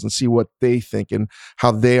creative fields and see what they think and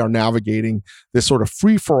how they are navigating this sort of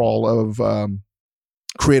free-for-all of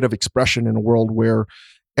creative expression in a world where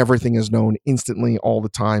everything is known instantly all the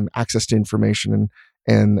time, access to information,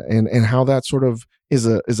 and how that sort of is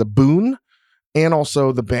a boon and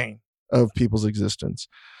also the bane of people's existence.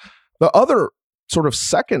 The other sort of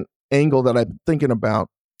second angle that I'm thinking about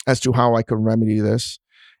as to how I can remedy this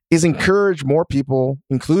is encourage more people,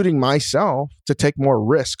 including myself, to take more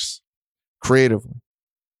risks creatively.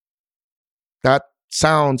 That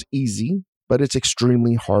sounds easy, but it's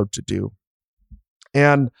extremely hard to do.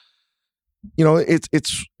 And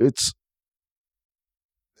it's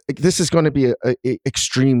this is going to be a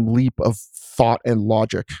extreme leap of thought and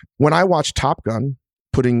logic. When I watched Top Gun,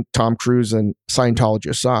 putting Tom Cruise and Scientology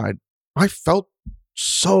aside, I felt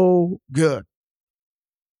so good.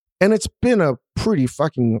 And it's been a pretty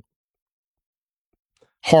fucking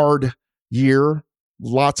hard year.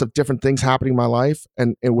 Lots of different things happening in my life,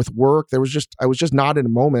 and with work, I was just not in a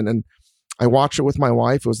moment. And I watched it with my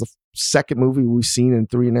wife. It was the second movie we've seen in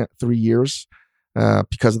 3 years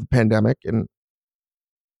because of the pandemic. And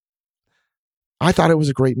I thought it was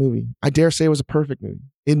a great movie. I dare say it was a perfect movie.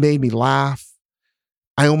 It made me laugh.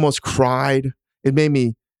 I almost cried. It made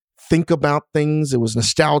me think about things. It was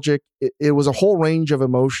nostalgic. It was a whole range of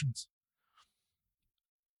emotions.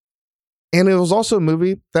 And it was also a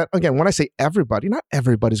movie that, again, when I say everybody, not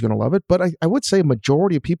everybody's going to love it, but I would say a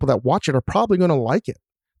majority of people that watch it are probably going to like it.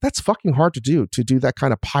 That's fucking hard to do that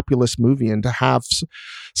kind of populist movie and to have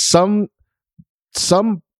some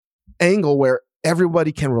angle where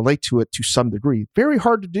everybody can relate to it to some degree. Very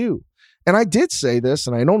hard to do. And I did say this,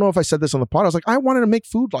 and I don't know if I said this on the pod. I was like, I wanted to make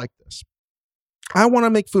food like this. I want to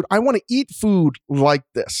make food. I want to eat food like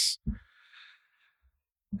this.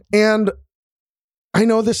 And I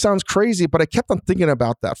know this sounds crazy, but I kept on thinking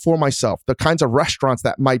about that for myself, the kinds of restaurants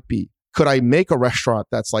that might be. Could I make a restaurant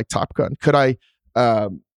that's like Top Gun? Could I,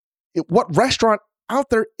 what restaurant out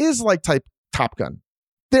there is like Top Gun?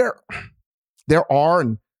 There are,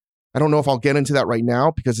 and I don't know if I'll get into that right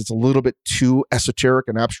now because it's a little bit too esoteric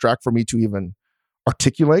and abstract for me to even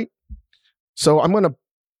articulate. So I'm going to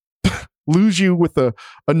lose you with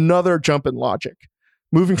another jump in logic.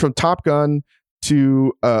 Moving from Top Gun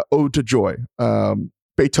to Ode to Joy,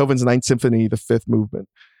 Beethoven's Ninth Symphony, the Fifth Movement.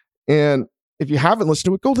 And if you haven't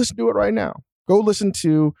listened to it, go listen to it right now. Go listen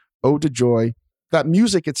to Ode to Joy. That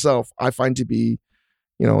music itself, I find to be,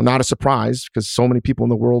 not a surprise because so many people in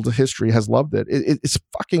the world of history has loved it. It's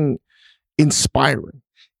fucking inspiring.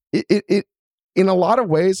 It in a lot of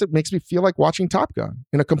ways, it makes me feel like watching Top Gun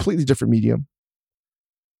in a completely different medium.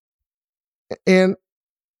 And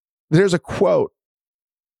there's a quote,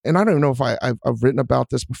 and I don't even know if I've written about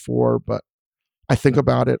this before, but I think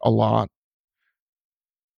about it a lot.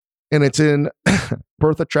 And it's in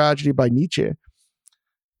Birth of Tragedy by Nietzsche,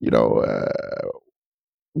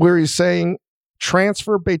 where he's saying,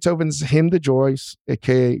 transfer Beethoven's Hymn to Joy,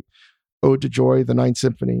 aka Ode to Joy, the Ninth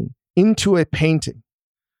Symphony, into a painting.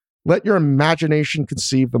 Let your imagination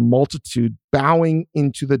conceive the multitude bowing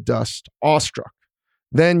into the dust, awestruck.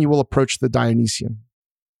 Then you will approach the Dionysian.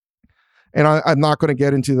 And I'm not going to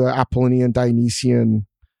get into the Apollonian Dionysian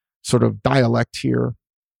sort of dialect here.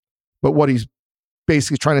 But what he's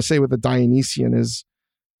basically trying to say with the Dionysian is,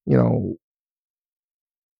 to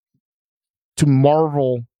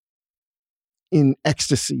marvel in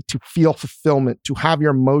ecstasy, to feel fulfillment, to have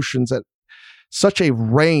your emotions at such a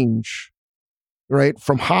range, right,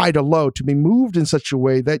 from high to low, to be moved in such a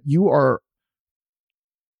way that you are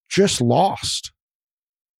just lost.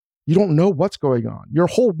 You don't know what's going on. Your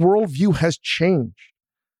whole worldview has changed.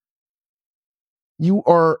 You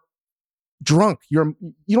are drunk. You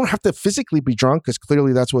don't have to physically be drunk, because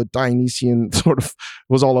clearly that's what Dionysian sort of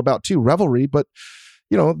was all about too, revelry. But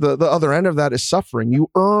the other end of that is suffering. You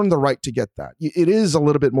earn the right to get that. It is a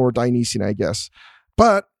little bit more Dionysian, I guess.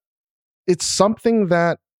 But it's something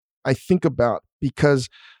that I think about, because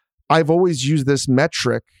I've always used this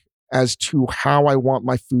metric as to how I want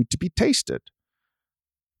my food to be tasted.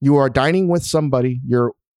 You are dining with somebody,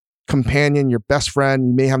 your companion, your best friend.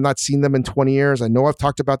 You may have not seen them in 20 years. I know I've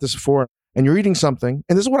talked about this before. And you're eating something.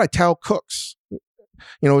 And this is what I tell cooks.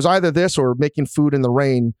 It's either this or making food in the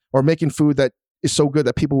rain, or making food that is so good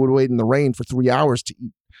that people would wait in the rain for 3 hours to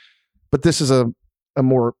eat. But this is a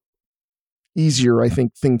more easier, I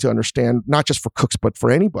think, thing to understand, not just for cooks, but for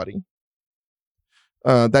anybody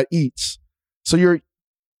that eats. So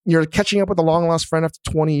you're catching up with a long lost friend after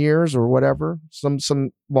 20 years or whatever, some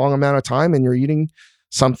long amount of time, and you're eating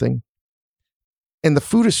something. And the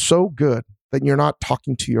food is so good that you're not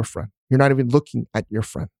talking to your friend. You're not even looking at your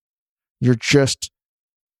friend. You're just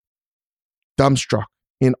dumbstruck,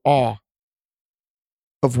 in awe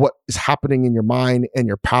of what is happening in your mind and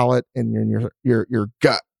your palate and in your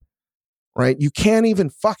gut, right? You can't even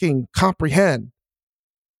fucking comprehend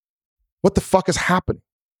what the fuck is happening,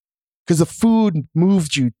 because the food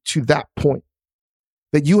moved you to that point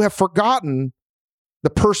that you have forgotten the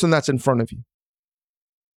person that's in front of you.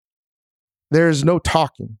 There is no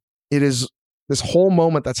talking. It is this whole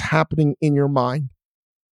moment that's happening in your mind.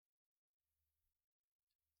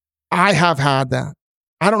 I have had that.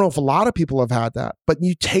 I don't know if a lot of people have had that, but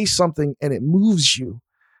you taste something and it moves you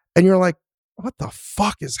and you're like, what the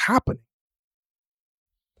fuck is happening?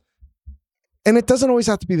 And it doesn't always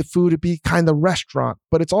have to be the food, it'd be kind of restaurant,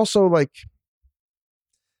 but it's also like,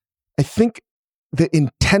 I think the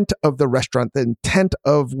intent of the restaurant, the intent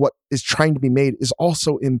of what is trying to be made is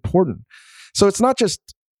also important. So it's not just,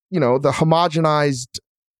 the homogenized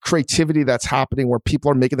creativity that's happening where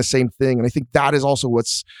people are making the same thing. And I think that is also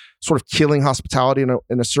what's sort of killing hospitality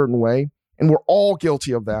in a certain way. And we're all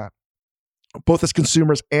guilty of that, both as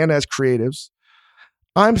consumers and as creatives.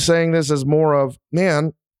 I'm saying this as more of,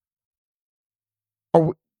 man,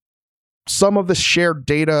 some of the shared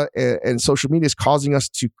data and social media is causing us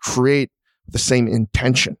to create the same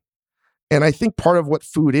intention. And I think part of what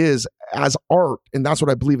food is as art, and that's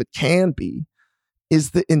what I believe it can be,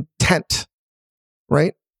 is the intent,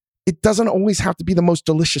 right? It doesn't always have to be the most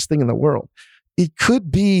delicious thing in the world. It could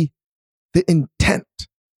be the intent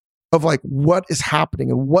of like what is happening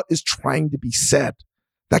and what is trying to be said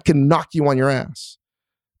that can knock you on your ass.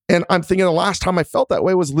 And I'm thinking the last time I felt that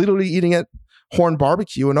way was literally eating at Horn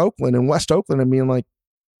Barbecue in Oakland, in West Oakland, and being like,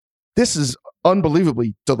 this is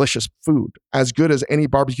unbelievably delicious food, as good as any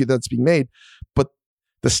barbecue that's being made. But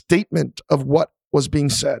the statement of what was being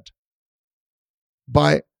said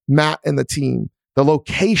by Matt and the team, the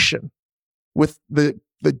location with the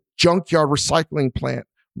junkyard recycling plant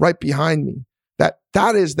right behind me,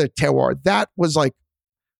 that is the terroir. That was like,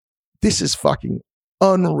 this is fucking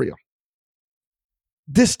unreal.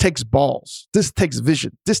 This takes balls. This takes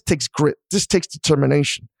vision. This takes grit. This takes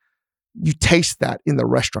determination. You taste that in the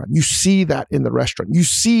restaurant. You see that in the restaurant. You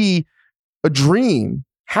see a dream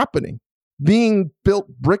happening, being built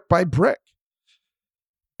brick by brick.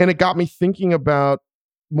 And it got me thinking about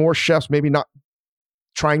more chefs, maybe not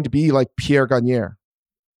trying to be like Pierre Gagnère.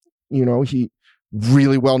 He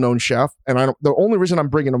really well-known chef. And the only reason I'm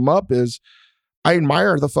bringing him up is I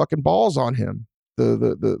admire the fucking balls on him,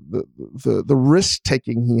 the risk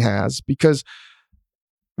taking he has, because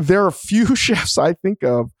there are few chefs I think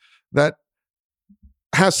of that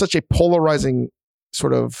has such a polarizing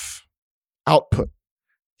sort of output.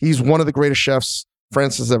 He's one of the greatest chefs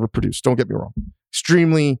France has ever produced. Don't get me wrong.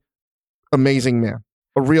 Extremely amazing man,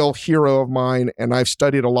 a real hero of mine. And I've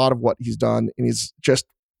studied a lot of what he's done, and he's just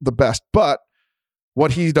the best. But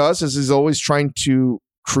what he does is he's always trying to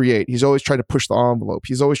create. He's always trying to push the envelope.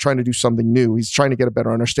 He's always trying to do something new. He's trying to get a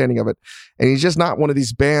better understanding of it. And he's just not one of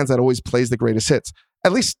these bands that always plays the greatest hits.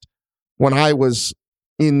 At least when I was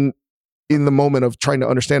in the moment of trying to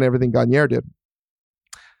understand everything Gagnère did.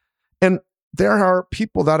 And there are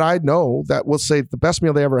people that I know that will say the best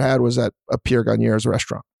meal they ever had was at a Pierre Gagnère's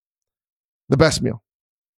restaurant. The best meal.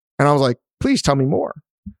 And I was like, please tell me more.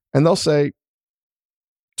 And they'll say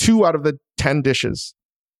 2 out of the 10 dishes,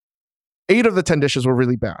 8 of the 10 dishes were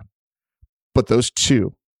really bad. But those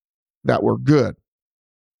 2 that were good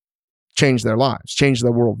changed their lives, changed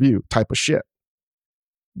their worldview type of shit.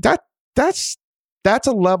 That's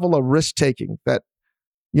a level of risk taking that,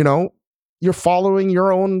 you know, you're following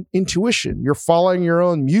your own intuition. You're following your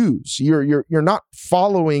own muse. You're not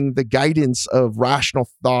following the guidance of rational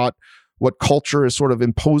thought, what culture is sort of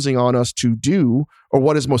imposing on us to do, or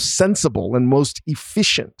what is most sensible and most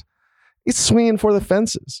efficient. It's swinging for the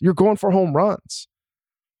fences. You're going for home runs.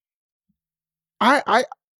 I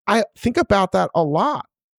think about that a lot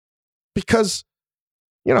because,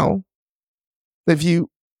 you know, if you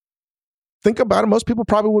think about it, most people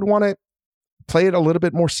probably would want to play it a little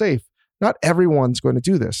bit more safe. Not everyone's going to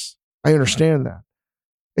do this. I understand that.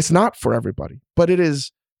 It's not for everybody, but it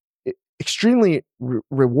is extremely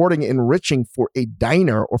rewarding and enriching for a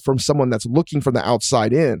diner or from someone that's looking from the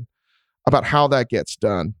outside in about how that gets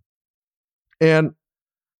done. And,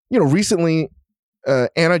 you know, recently,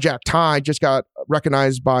 Anna Jack Thai just got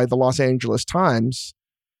recognized by the Los Angeles Times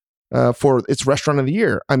for its Restaurant of the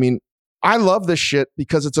Year. I mean, I love this shit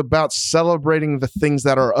because it's about celebrating the things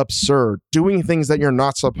that are absurd, doing things that you're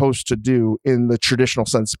not supposed to do in the traditional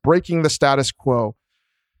sense, breaking the status quo,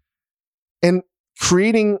 and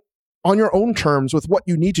creating on your own terms with what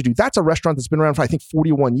you need to do. That's a restaurant that's been around for, I think,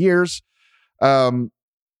 41 years. And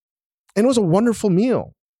it was a wonderful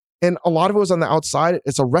meal. And a lot of it was on the outside.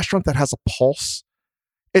 It's a restaurant that has a pulse.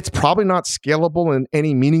 It's probably not scalable in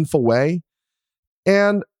any meaningful way.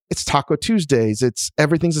 And it's Taco Tuesdays. It's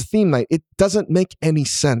everything's a theme night. It doesn't make any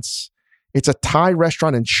sense. It's a Thai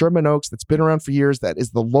restaurant in Sherman Oaks that's been around for years. That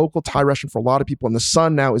is the local Thai restaurant for a lot of people. And the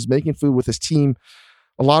son now is making food with his team.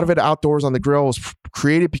 A lot of it outdoors on the grill was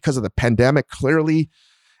created because of the pandemic, clearly.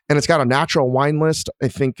 And it's got a natural wine list. I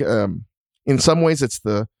think in some ways it's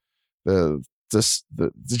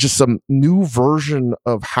just some new version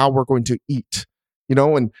of how we're going to eat, you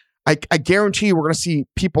know. And I guarantee you we're going to see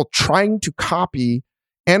people trying to copy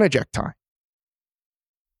Anna Jack Thai.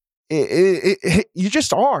 You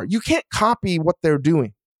just are. You can't copy what they're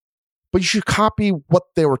doing, but you should copy what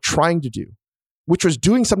they were trying to do, which was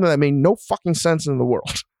doing something that made no fucking sense in the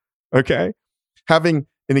world. Okay? Having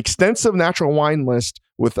an extensive natural wine list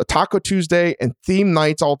with a Taco Tuesday and theme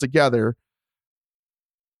nights all together.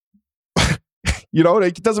 You know,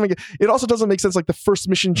 it also doesn't make sense like the First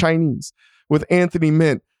Mission Chinese with Anthony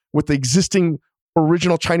Mint, with the existing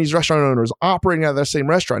original Chinese restaurant owners operating out of their same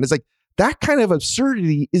restaurant. It's like that kind of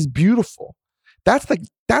absurdity is beautiful. That's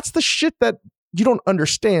the shit that you don't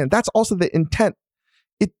understand. That's also the intent.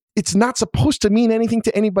 It's not supposed to mean anything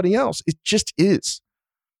to anybody else. It just is.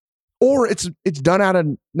 Or it's done out of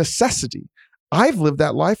necessity. I've lived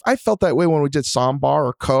that life. I felt that way when we did Sambar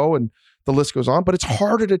or Co, and the list goes on, but it's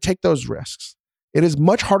harder to take those risks. It is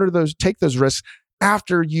much harder to take those risks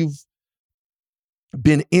after you've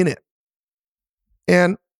been in it.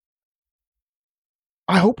 And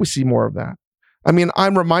I hope we see more of that. I mean,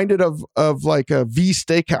 I'm reminded of like a V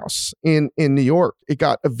Steakhouse in New York. It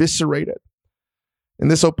got eviscerated.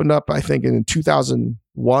 And this opened up, I think, in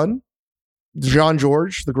 2001.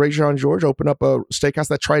 Jean-Georges, the great Jean-Georges, opened up a steakhouse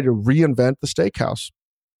that tried to reinvent the steakhouse.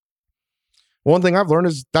 One thing I've learned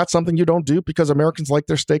is that's something you don't do because Americans like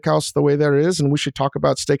their steakhouse the way that it is. And we should talk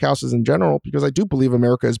about steakhouses in general because I do believe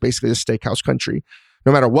America is basically a steakhouse country,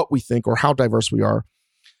 no matter what we think or how diverse we are.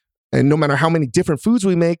 And no matter how many different foods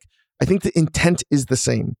we make, I think the intent is the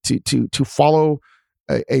same, to follow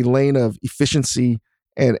a lane of efficiency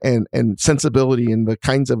and sensibility in the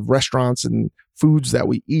kinds of restaurants and foods that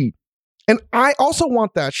we eat. And I also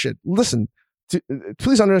want that shit. Listen,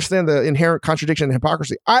 please understand the inherent contradiction and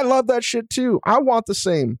hypocrisy. I love that shit too. I want the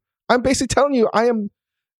same. I'm basically telling you, I am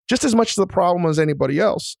just as much the problem as anybody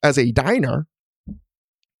else as a diner.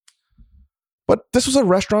 But this was a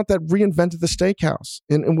restaurant that reinvented the steakhouse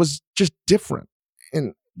and was just different.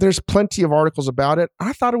 And there's plenty of articles about it.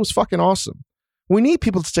 I thought it was fucking awesome. We need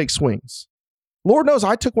people to take swings. Lord knows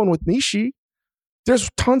I took one with Nishi. There's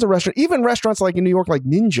tons of restaurants, even restaurants like in New York, like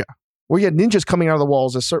Ninja, where you had ninjas coming out of the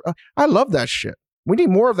walls. I love that shit. We need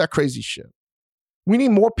more of that crazy shit. We need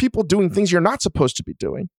more people doing things you're not supposed to be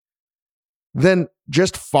doing than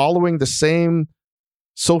just following the same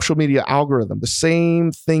social media algorithm, the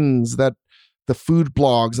same things that the food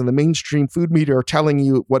blogs and the mainstream food media are telling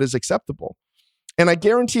you what is acceptable. And I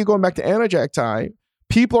guarantee you, going back to Anajaktai,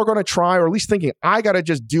 people are going to try, or at least thinking, I got to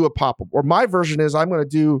just do a pop-up. Or my version is I'm going to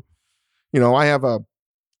do, I have a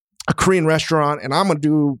Korean restaurant and I'm going to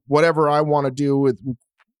do whatever I want to do with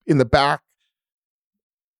in the back,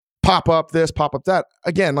 pop up this, pop up that.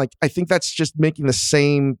 Again, like I think that's just making the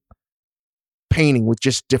same painting with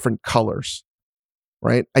just different colors,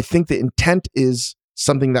 right? I think the intent is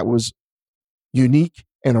something that was unique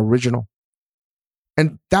and original.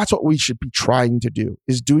 And that's what we should be trying to do,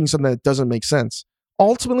 is doing something that doesn't make sense.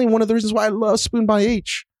 Ultimately, one of the reasons why I love Spoon by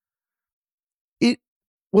H, it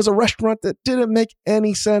was a restaurant that didn't make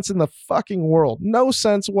any sense in the fucking world. No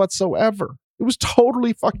sense whatsoever. It was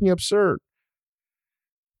totally fucking absurd.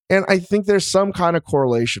 And I think there's some kind of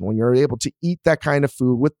correlation when you're able to eat that kind of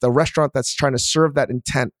food with the restaurant that's trying to serve that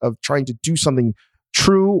intent of trying to do something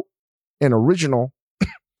true and original,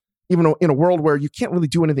 even though in a world where you can't really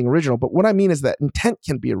do anything original. But what I mean is that intent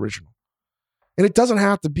can be original. And it doesn't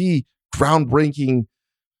have to be groundbreaking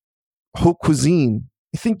haute cuisine.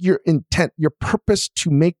 I think your intent, your purpose to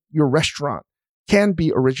make your restaurant can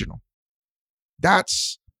be original.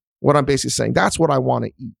 That's what I'm basically saying. That's what I want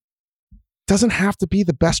to eat. Doesn't have to be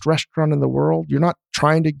the best restaurant in the world. You're not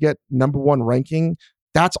trying to get number one ranking.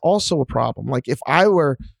 That's also a problem. Like if I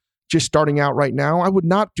were just starting out right now, I would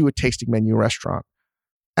not do a tasting menu restaurant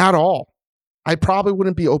at all. I probably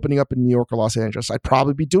wouldn't be opening up in New York or Los Angeles. I'd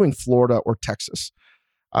probably be doing Florida or Texas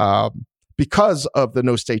because of the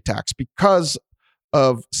no state tax, because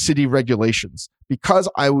of city regulations, because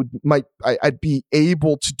I'd be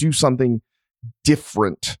able to do something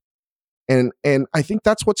different. And I think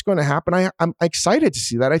that's what's going to happen. I'm excited to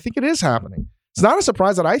see that. I think it is happening. It's not a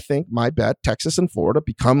surprise that I think, my bet, Texas and Florida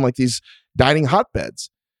become like these dining hotbeds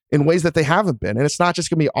in ways that they haven't been. And it's not just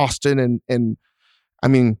going to be Austin and I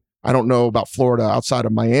mean, I don't know about Florida outside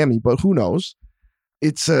of Miami, but who knows?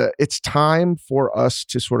 It's time for us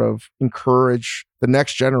to sort of encourage the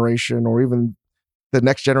next generation, or even the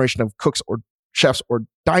next generation of cooks or chefs or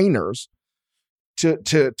diners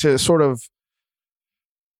to sort of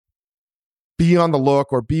be on the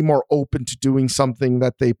look or be more open to doing something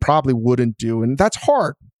that they probably wouldn't do. And that's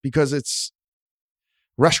hard because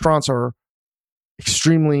restaurants are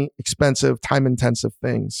extremely expensive, time-intensive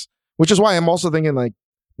things, which is why I'm also thinking like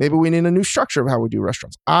maybe we need a new structure of how we do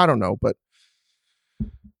restaurants. I don't know, but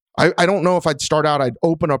I don't know if I'd start out, I'd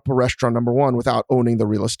open up a restaurant, number one, without owning the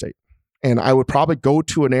real estate. And I would probably go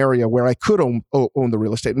to an area where I could own the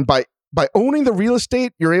real estate. And by owning the real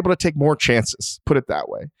estate, you're able to take more chances, put it that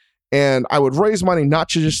way. And I would raise money not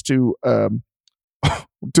just to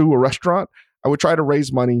do a restaurant. I would try to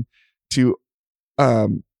raise money to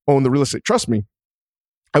own the real estate. Trust me,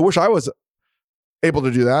 I wish I was able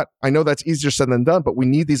to do that. I know that's easier said than done, but we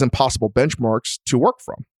need these impossible benchmarks to work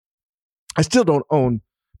from. I still don't own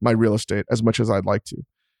my real estate as much as I'd like to.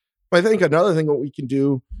 I think another thing that we can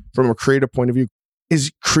do from a creative point of view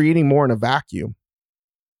is creating more in a vacuum.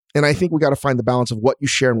 And I think we got to find the balance of what you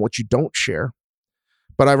share and what you don't share.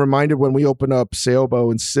 But I reminded when we opened up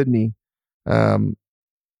Seobo in Sydney, I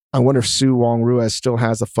wonder if Sue Wong Ruiz still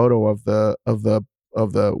has a photo of the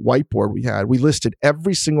whiteboard we had. We listed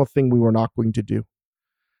every single thing we were not going to do.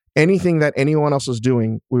 Anything that anyone else was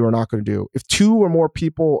doing, we were not going to do. If two or more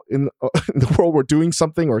people in the world were doing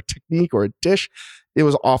something or a technique or a dish, it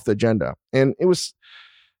was off the agenda. And it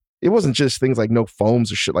wasn't just things like no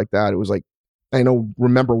foams or shit like that. It was like,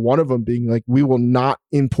 remember one of them being like, we will not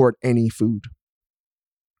import any food.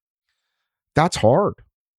 That's hard.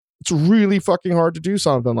 It's really fucking hard to do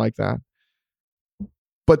something like that.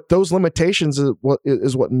 But those limitations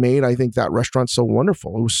is what made, I think, that restaurant so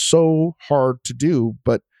wonderful. It was so hard to do,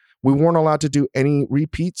 but we weren't allowed to do any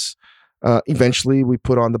repeats. Eventually, we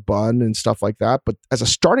put on the bun and stuff like that. But as a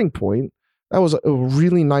starting point, that was a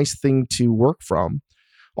really nice thing to work from.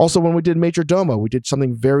 Also, when we did Major Domo, we did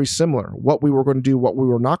something very similar. What we were going to do, what we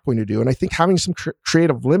were not going to do. And I think having some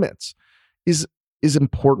creative limits is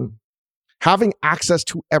important. Having access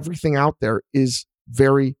to everything out there is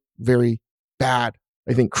very, very bad,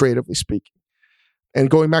 I think, creatively speaking. And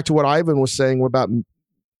going back to what Ivan was saying about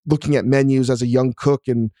looking at menus as a young cook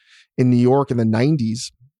in New York in the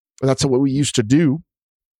 90s, that's what we used to do.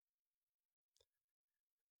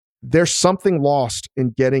 There's something lost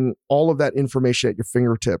in getting all of that information at your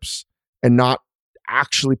fingertips and not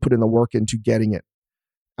actually putting the work into getting it.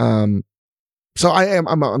 So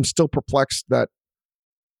I'm still perplexed that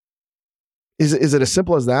is it as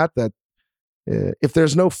simple as that if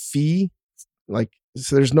there's no fee,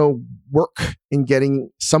 so there's no work in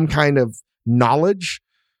getting some kind of knowledge,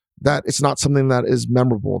 that it's not something that is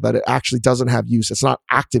memorable, that it actually doesn't have use. It's not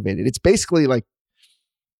activated. It's basically like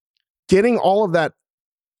getting all of that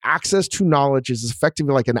access to knowledge is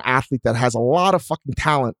effectively like an athlete that has a lot of fucking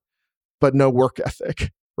talent, but no work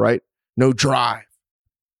ethic, right? No drive.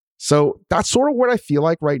 So that's sort of what I feel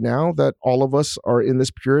like right now, that all of us are in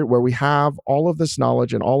this period where we have all of this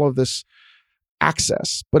knowledge and all of this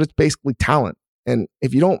access, but it's basically talent. And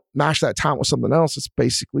if you don't match that talent with something else, it's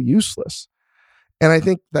basically useless. And I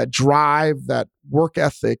think that drive, that work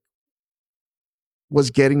ethic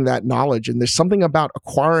was getting that knowledge. And there's something about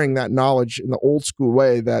acquiring that knowledge in the old school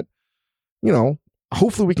way that, you know,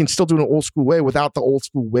 hopefully we can still do it in an old school way without the old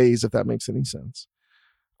school ways, if that makes any sense.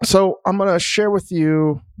 So I'm going to share with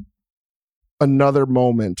you another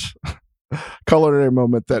moment, culinary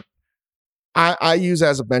moment that I use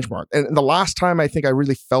as a benchmark. And the last time I think I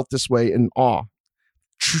really felt this way in awe,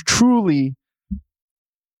 truly,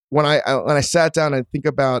 when I sat down and think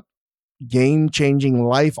about game-changing,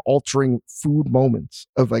 life-altering food moments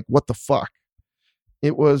of like, what the fuck?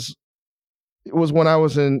 It was when I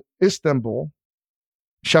was in Istanbul.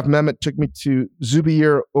 Chef Mehmet took me to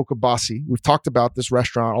Zübeyir Okobasi. We've talked about this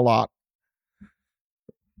restaurant a lot.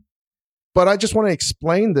 But I just want to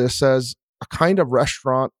explain this as a kind of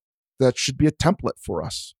restaurant that should be a template for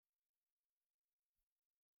us.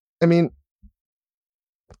 I mean,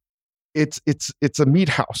 it's a meat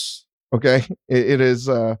house, okay? It is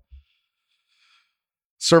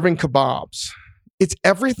serving kebabs. It's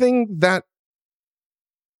everything that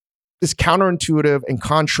is counterintuitive and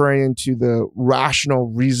contrarian to the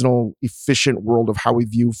rational, reasonable, efficient world of how we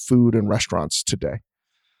view food and restaurants today.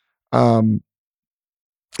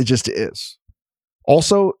 It just is.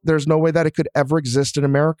 Also, there's no way that it could ever exist in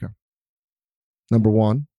America. Number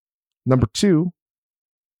one. Number two,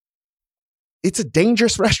 it's a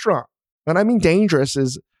dangerous restaurant. And I mean dangerous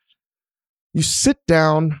is you sit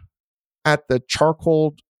down at the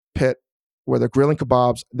charcoal pit where they're grilling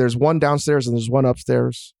kebabs. There's one downstairs and there's one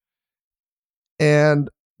upstairs. And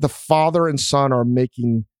the father and son are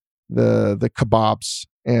making the kebabs,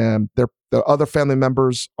 and the other family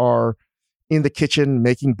members are in the kitchen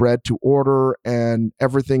making bread to order, and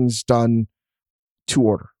everything's done to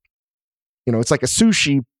order. You know, it's like a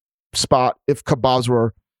sushi spot if kebabs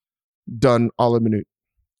were done a la minute.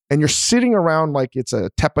 And you're sitting around like it's a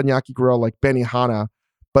teppanyaki grill like Benihana,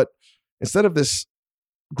 but instead of this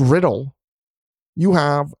griddle, you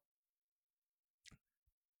have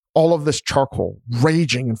all of this charcoal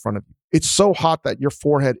raging in front of you. It's so hot that your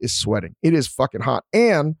forehead is sweating. It is fucking hot.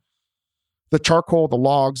 And the charcoal, the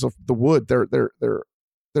logs of the wood,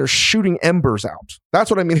 they're shooting embers out.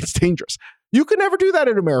 That's what I mean. It's dangerous. You could never do that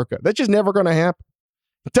in America. That's just never going to happen.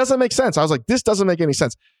 It doesn't make sense. I was like, this doesn't make any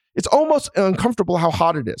sense. It's almost uncomfortable how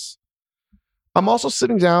hot it is. I'm also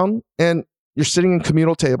sitting down, and you're sitting in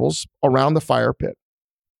communal tables around the fire pit.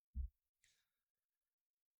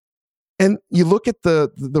 And you look at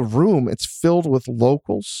the room, it's filled with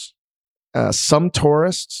locals, some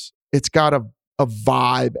tourists. It's got a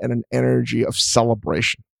vibe and an energy of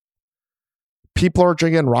celebration. People are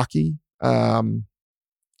drinking Rocky,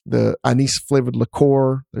 the anise-flavored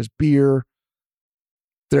liqueur. There's beer.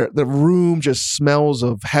 The room just smells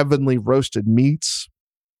of heavenly roasted meats.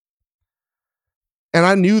 And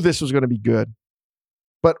I knew this was going to be good.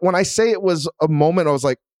 But when I say it was a moment, I was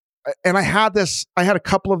like, and I had a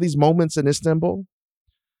couple of these moments in Istanbul.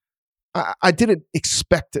 I didn't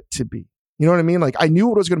expect it to be. You know what I mean? Like, I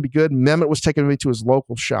knew it was going to be good. Mehmet was taking me to his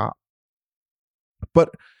local shop.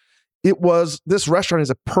 But this restaurant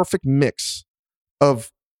is a perfect mix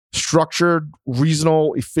of structured,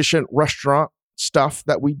 reasonable, efficient restaurant stuff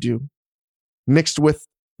that we do, mixed with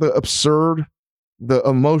the absurd, the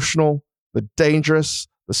emotional, the dangerous,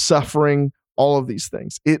 the suffering, all of these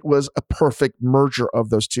things. It was a perfect merger of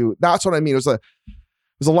those two. That's what I mean. It was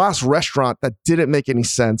the last restaurant that didn't make any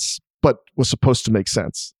sense, but was supposed to make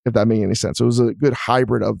sense, if that made any sense. It was a good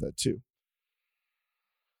hybrid of the two.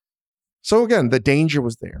 So again, the danger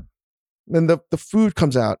was there. Then the food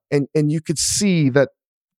comes out, and you could see that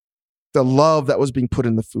the love that was being put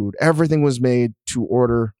in the food. Everything was made to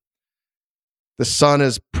order. The son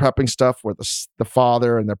is prepping stuff with the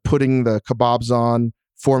father, and they're putting the kebabs on,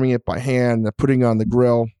 forming it by hand. They're putting it on the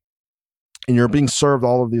grill, and you're being served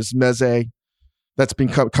all of this meze that's been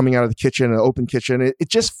coming out of the kitchen, an open kitchen. It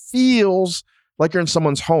just feels like you're in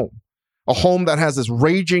someone's home, a home that has this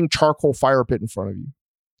raging charcoal fire pit in front of you.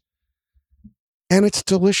 And it's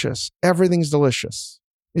delicious. Everything's delicious.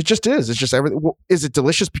 It just is. It's just everything. Well, is it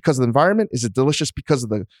delicious because of the environment? Is it delicious because of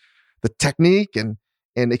the technique and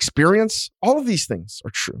experience? All of these things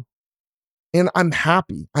are true. And I'm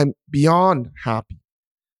happy. I'm beyond happy.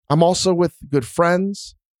 I'm also with good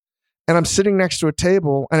friends. And I'm sitting next to a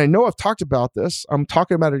table, and I know I've talked about this. I'm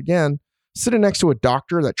talking about it again. Sitting next to a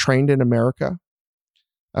doctor that trained in America.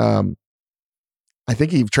 I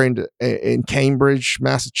think he trained in Cambridge,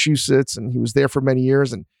 Massachusetts, and he was there for many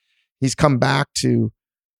years. And he's come back to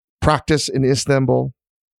practice in Istanbul.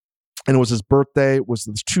 And it was his birthday, it was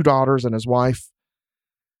his 2 daughters and his wife.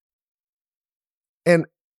 And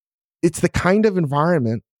it's the kind of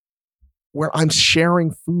environment where I'm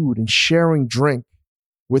sharing food and sharing drink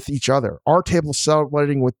with each other. Our table is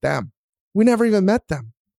celebrating with them. We never even met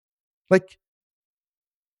them. Like,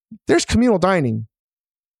 there's communal dining,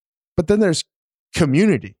 but then there's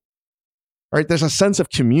community, right? There's a sense of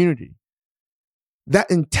community. That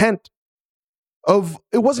intent of,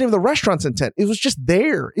 it wasn't even the restaurant's intent. It was just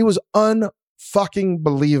there. It was unfucking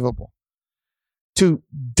believable to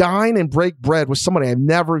dine and break bread with somebody I've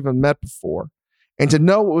never even met before, and to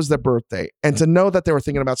know it was their birthday, and to know that they were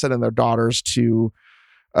thinking about sending their daughters to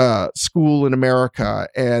school in America.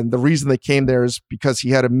 And the reason they came there is because he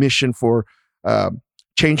had a mission for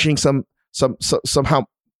changing somehow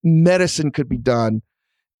medicine could be done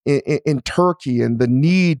in Turkey, and the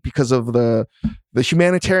need because of the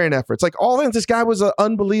humanitarian efforts. Like, all that, this guy was an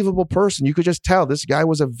unbelievable person. You could just tell this guy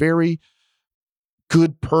was a very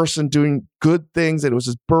good person doing good things. And it was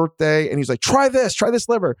his birthday, and he's like, try this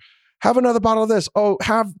liver, have another bottle of this.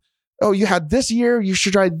 You had this year, you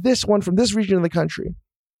should try this one from this region of the country.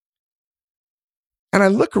 And I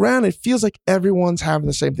look around, it feels like everyone's having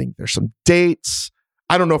the same thing. There's some dates.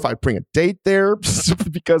 I don't know if I'd bring a date there simply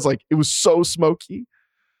because, like, it was so smoky.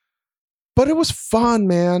 But it was fun,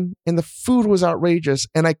 man. And the food was outrageous.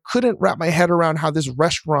 And I couldn't wrap my head around how this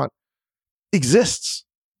restaurant exists.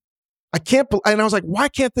 And I was like, why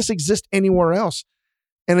can't this exist anywhere else?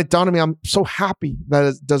 And it dawned on me, I'm so happy that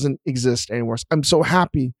it doesn't exist anywhere else. I'm so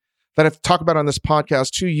happy that I've talked about on this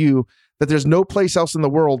podcast to you that there's no place else in the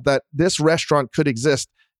world that this restaurant could exist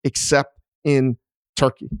except in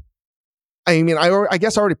Turkey. I mean, I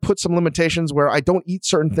guess I already put some limitations where I don't eat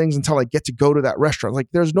certain things until I get to go to that restaurant. Like,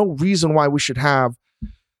 there's no reason why we should have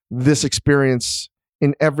this experience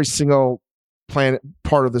in every single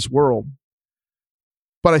part of this world.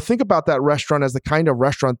 But I think about that restaurant as the kind of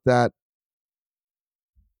restaurant that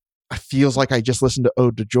feels like I just listened to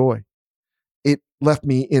Ode to Joy. It left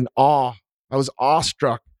me in awe. I was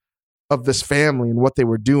awestruck of this family and what they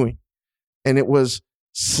were doing. And it was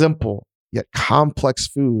simple yet complex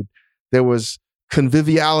food. There was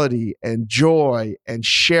conviviality and joy and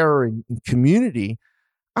sharing and community.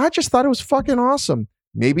 I just thought it was fucking awesome.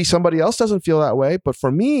 Maybe somebody else doesn't feel that way, but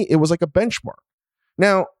for me, it was like a benchmark.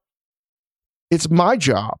 Now, it's my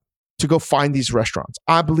job to go find these restaurants.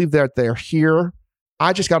 I believe that they're here.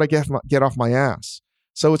 I just got to get off my ass.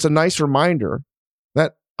 So it's a nice reminder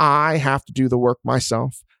that I have to do the work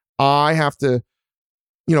myself. I have to,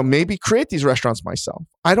 maybe create these restaurants myself.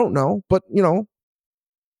 I don't know, but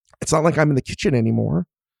it's not like I'm in the kitchen anymore,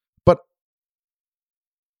 but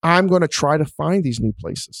I'm going to try to find these new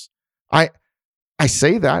places. I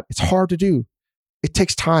say that it's hard to do. It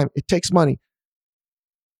takes time. It takes money,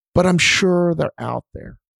 but I'm sure they're out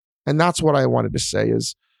there. And that's what I wanted to say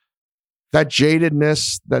is that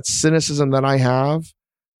jadedness, that cynicism that I have,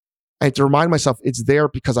 I have to remind myself it's there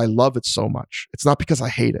because I love it so much. It's not because I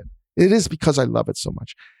hate it. It is because I love it so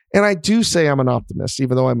much. And I do say I'm an optimist,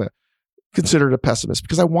 even though I'm considered a pessimist,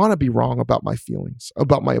 because I want to be wrong about my feelings,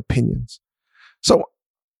 about my opinions. So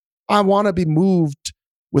I want to be moved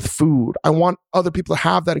with food. I want other people to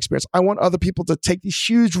have that experience. I want other people to take these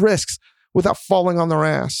huge risks without falling on their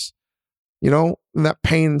ass, and that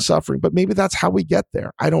pain and suffering. But maybe that's how we get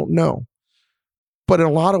there. I don't know. But in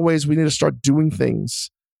a lot of ways, we need to start doing things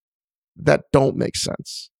that don't make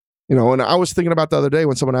sense. And I was thinking about the other day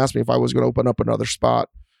when someone asked me if I was going to open up another spot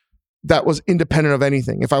that was independent of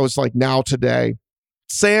anything. If I was like now today,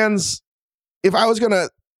 sans, if I was going to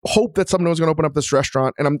hope that someone was going to open up this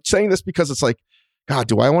restaurant, and I'm saying this because it's like, God,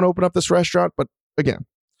 do I want to open up this restaurant? But again,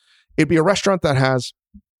 it'd be a restaurant that has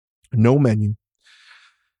no menu.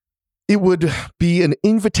 It would be an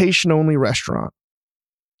invitation only restaurant.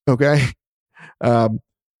 Okay. And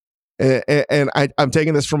I'm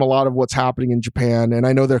taking this from a lot of what's happening in Japan, and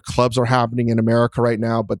I know their clubs are happening in America right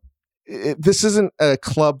now, but this isn't a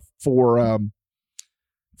club for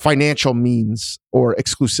financial means or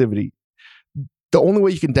exclusivity. The only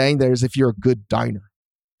way you can dine there is if you're a good diner.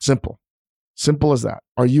 Simple as that.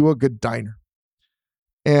 Are you a good diner?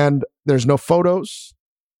 And there's no photos,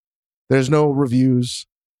 there's no reviews,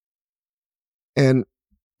 and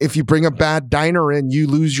if you bring a bad diner in, you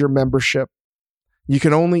lose your membership. You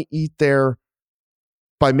can only eat there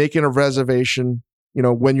by making a reservation.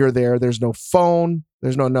 When you're there, there's no phone,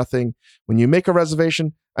 there's no nothing. When you make a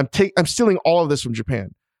reservation, I'm stealing all of this from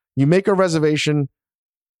Japan. You make a reservation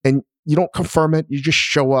and you don't confirm it. You just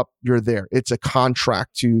show up. You're there. It's a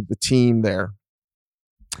contract to the team there.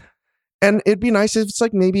 And it'd be nice if it's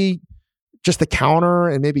like maybe just the counter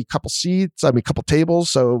and maybe a couple seats. I mean, a couple tables.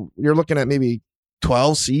 So you're looking at maybe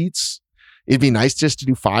 12 seats. It'd be nice just to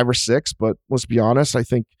do 5 or 6, but let's be honest. I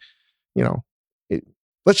think,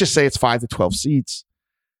 let's just say it's 5 to 12 seats.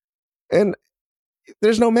 And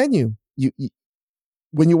there's no menu. You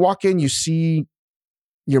when you walk in, you see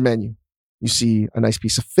your menu. You see a nice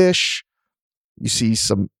piece of fish. You see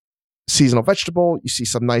some seasonal vegetable. You see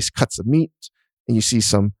some nice cuts of meat. And you see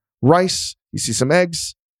some rice. You see some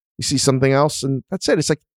eggs. You see something else. And that's it. It's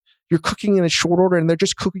like you're cooking in a short order and they're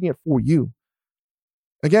just cooking it for you.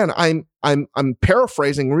 Again, I'm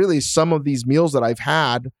paraphrasing really some of these meals that I've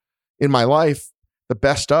had in my life, the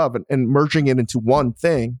best of, and merging it into one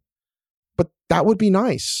thing. But that would be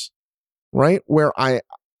nice, right? Where I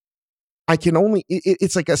can only,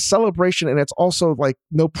 it's like a celebration, and it's also like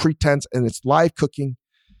no pretense, and it's live cooking.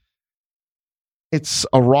 It's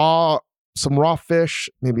some raw fish,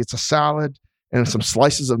 maybe it's a salad, and some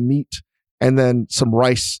slices of meat, and then some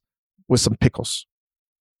rice with some pickles.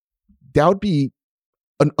 That would be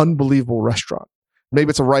an unbelievable restaurant.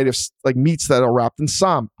 Maybe it's a variety of like meats that are wrapped in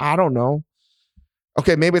sam. I don't know.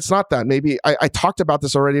 Okay, maybe it's not that. Maybe I talked about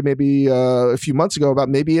this already maybe a few months ago about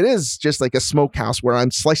maybe it is just like a smokehouse where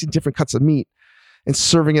I'm slicing different cuts of meat and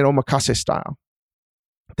serving it omakase style.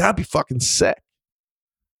 That'd be fucking sick.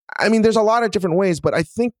 I mean, there's a lot of different ways, but I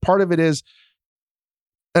think part of it is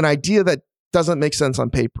an idea that doesn't make sense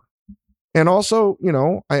on paper. And also,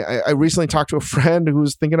 I recently talked to a friend who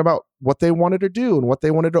was thinking about what they wanted to do and what they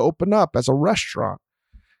wanted to open up as a restaurant.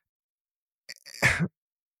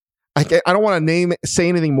 I don't want to say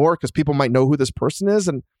anything more because people might know who this person is.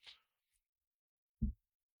 And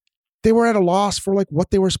they were at a loss for like what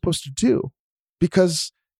they were supposed to do,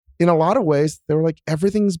 because in a lot of ways they were like,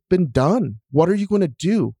 everything's been done. What are you going to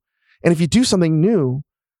do? And if you do something new,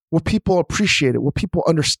 will people appreciate it? Will people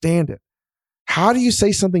understand it? How do you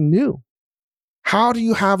say something new? How do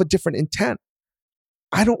you have a different intent?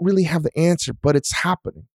 I don't really have the answer, but it's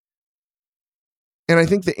happening. And I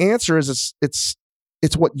think the answer is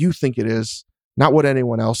it's what you think it is, not what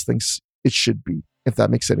anyone else thinks it should be, if that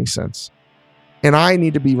makes any sense. And I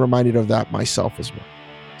need to be reminded of that myself as well.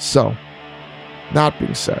 So, that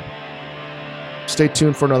being said, stay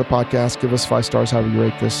tuned for another podcast. Give us 5 stars, however you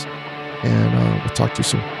rate this. And we'll talk to you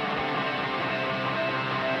soon.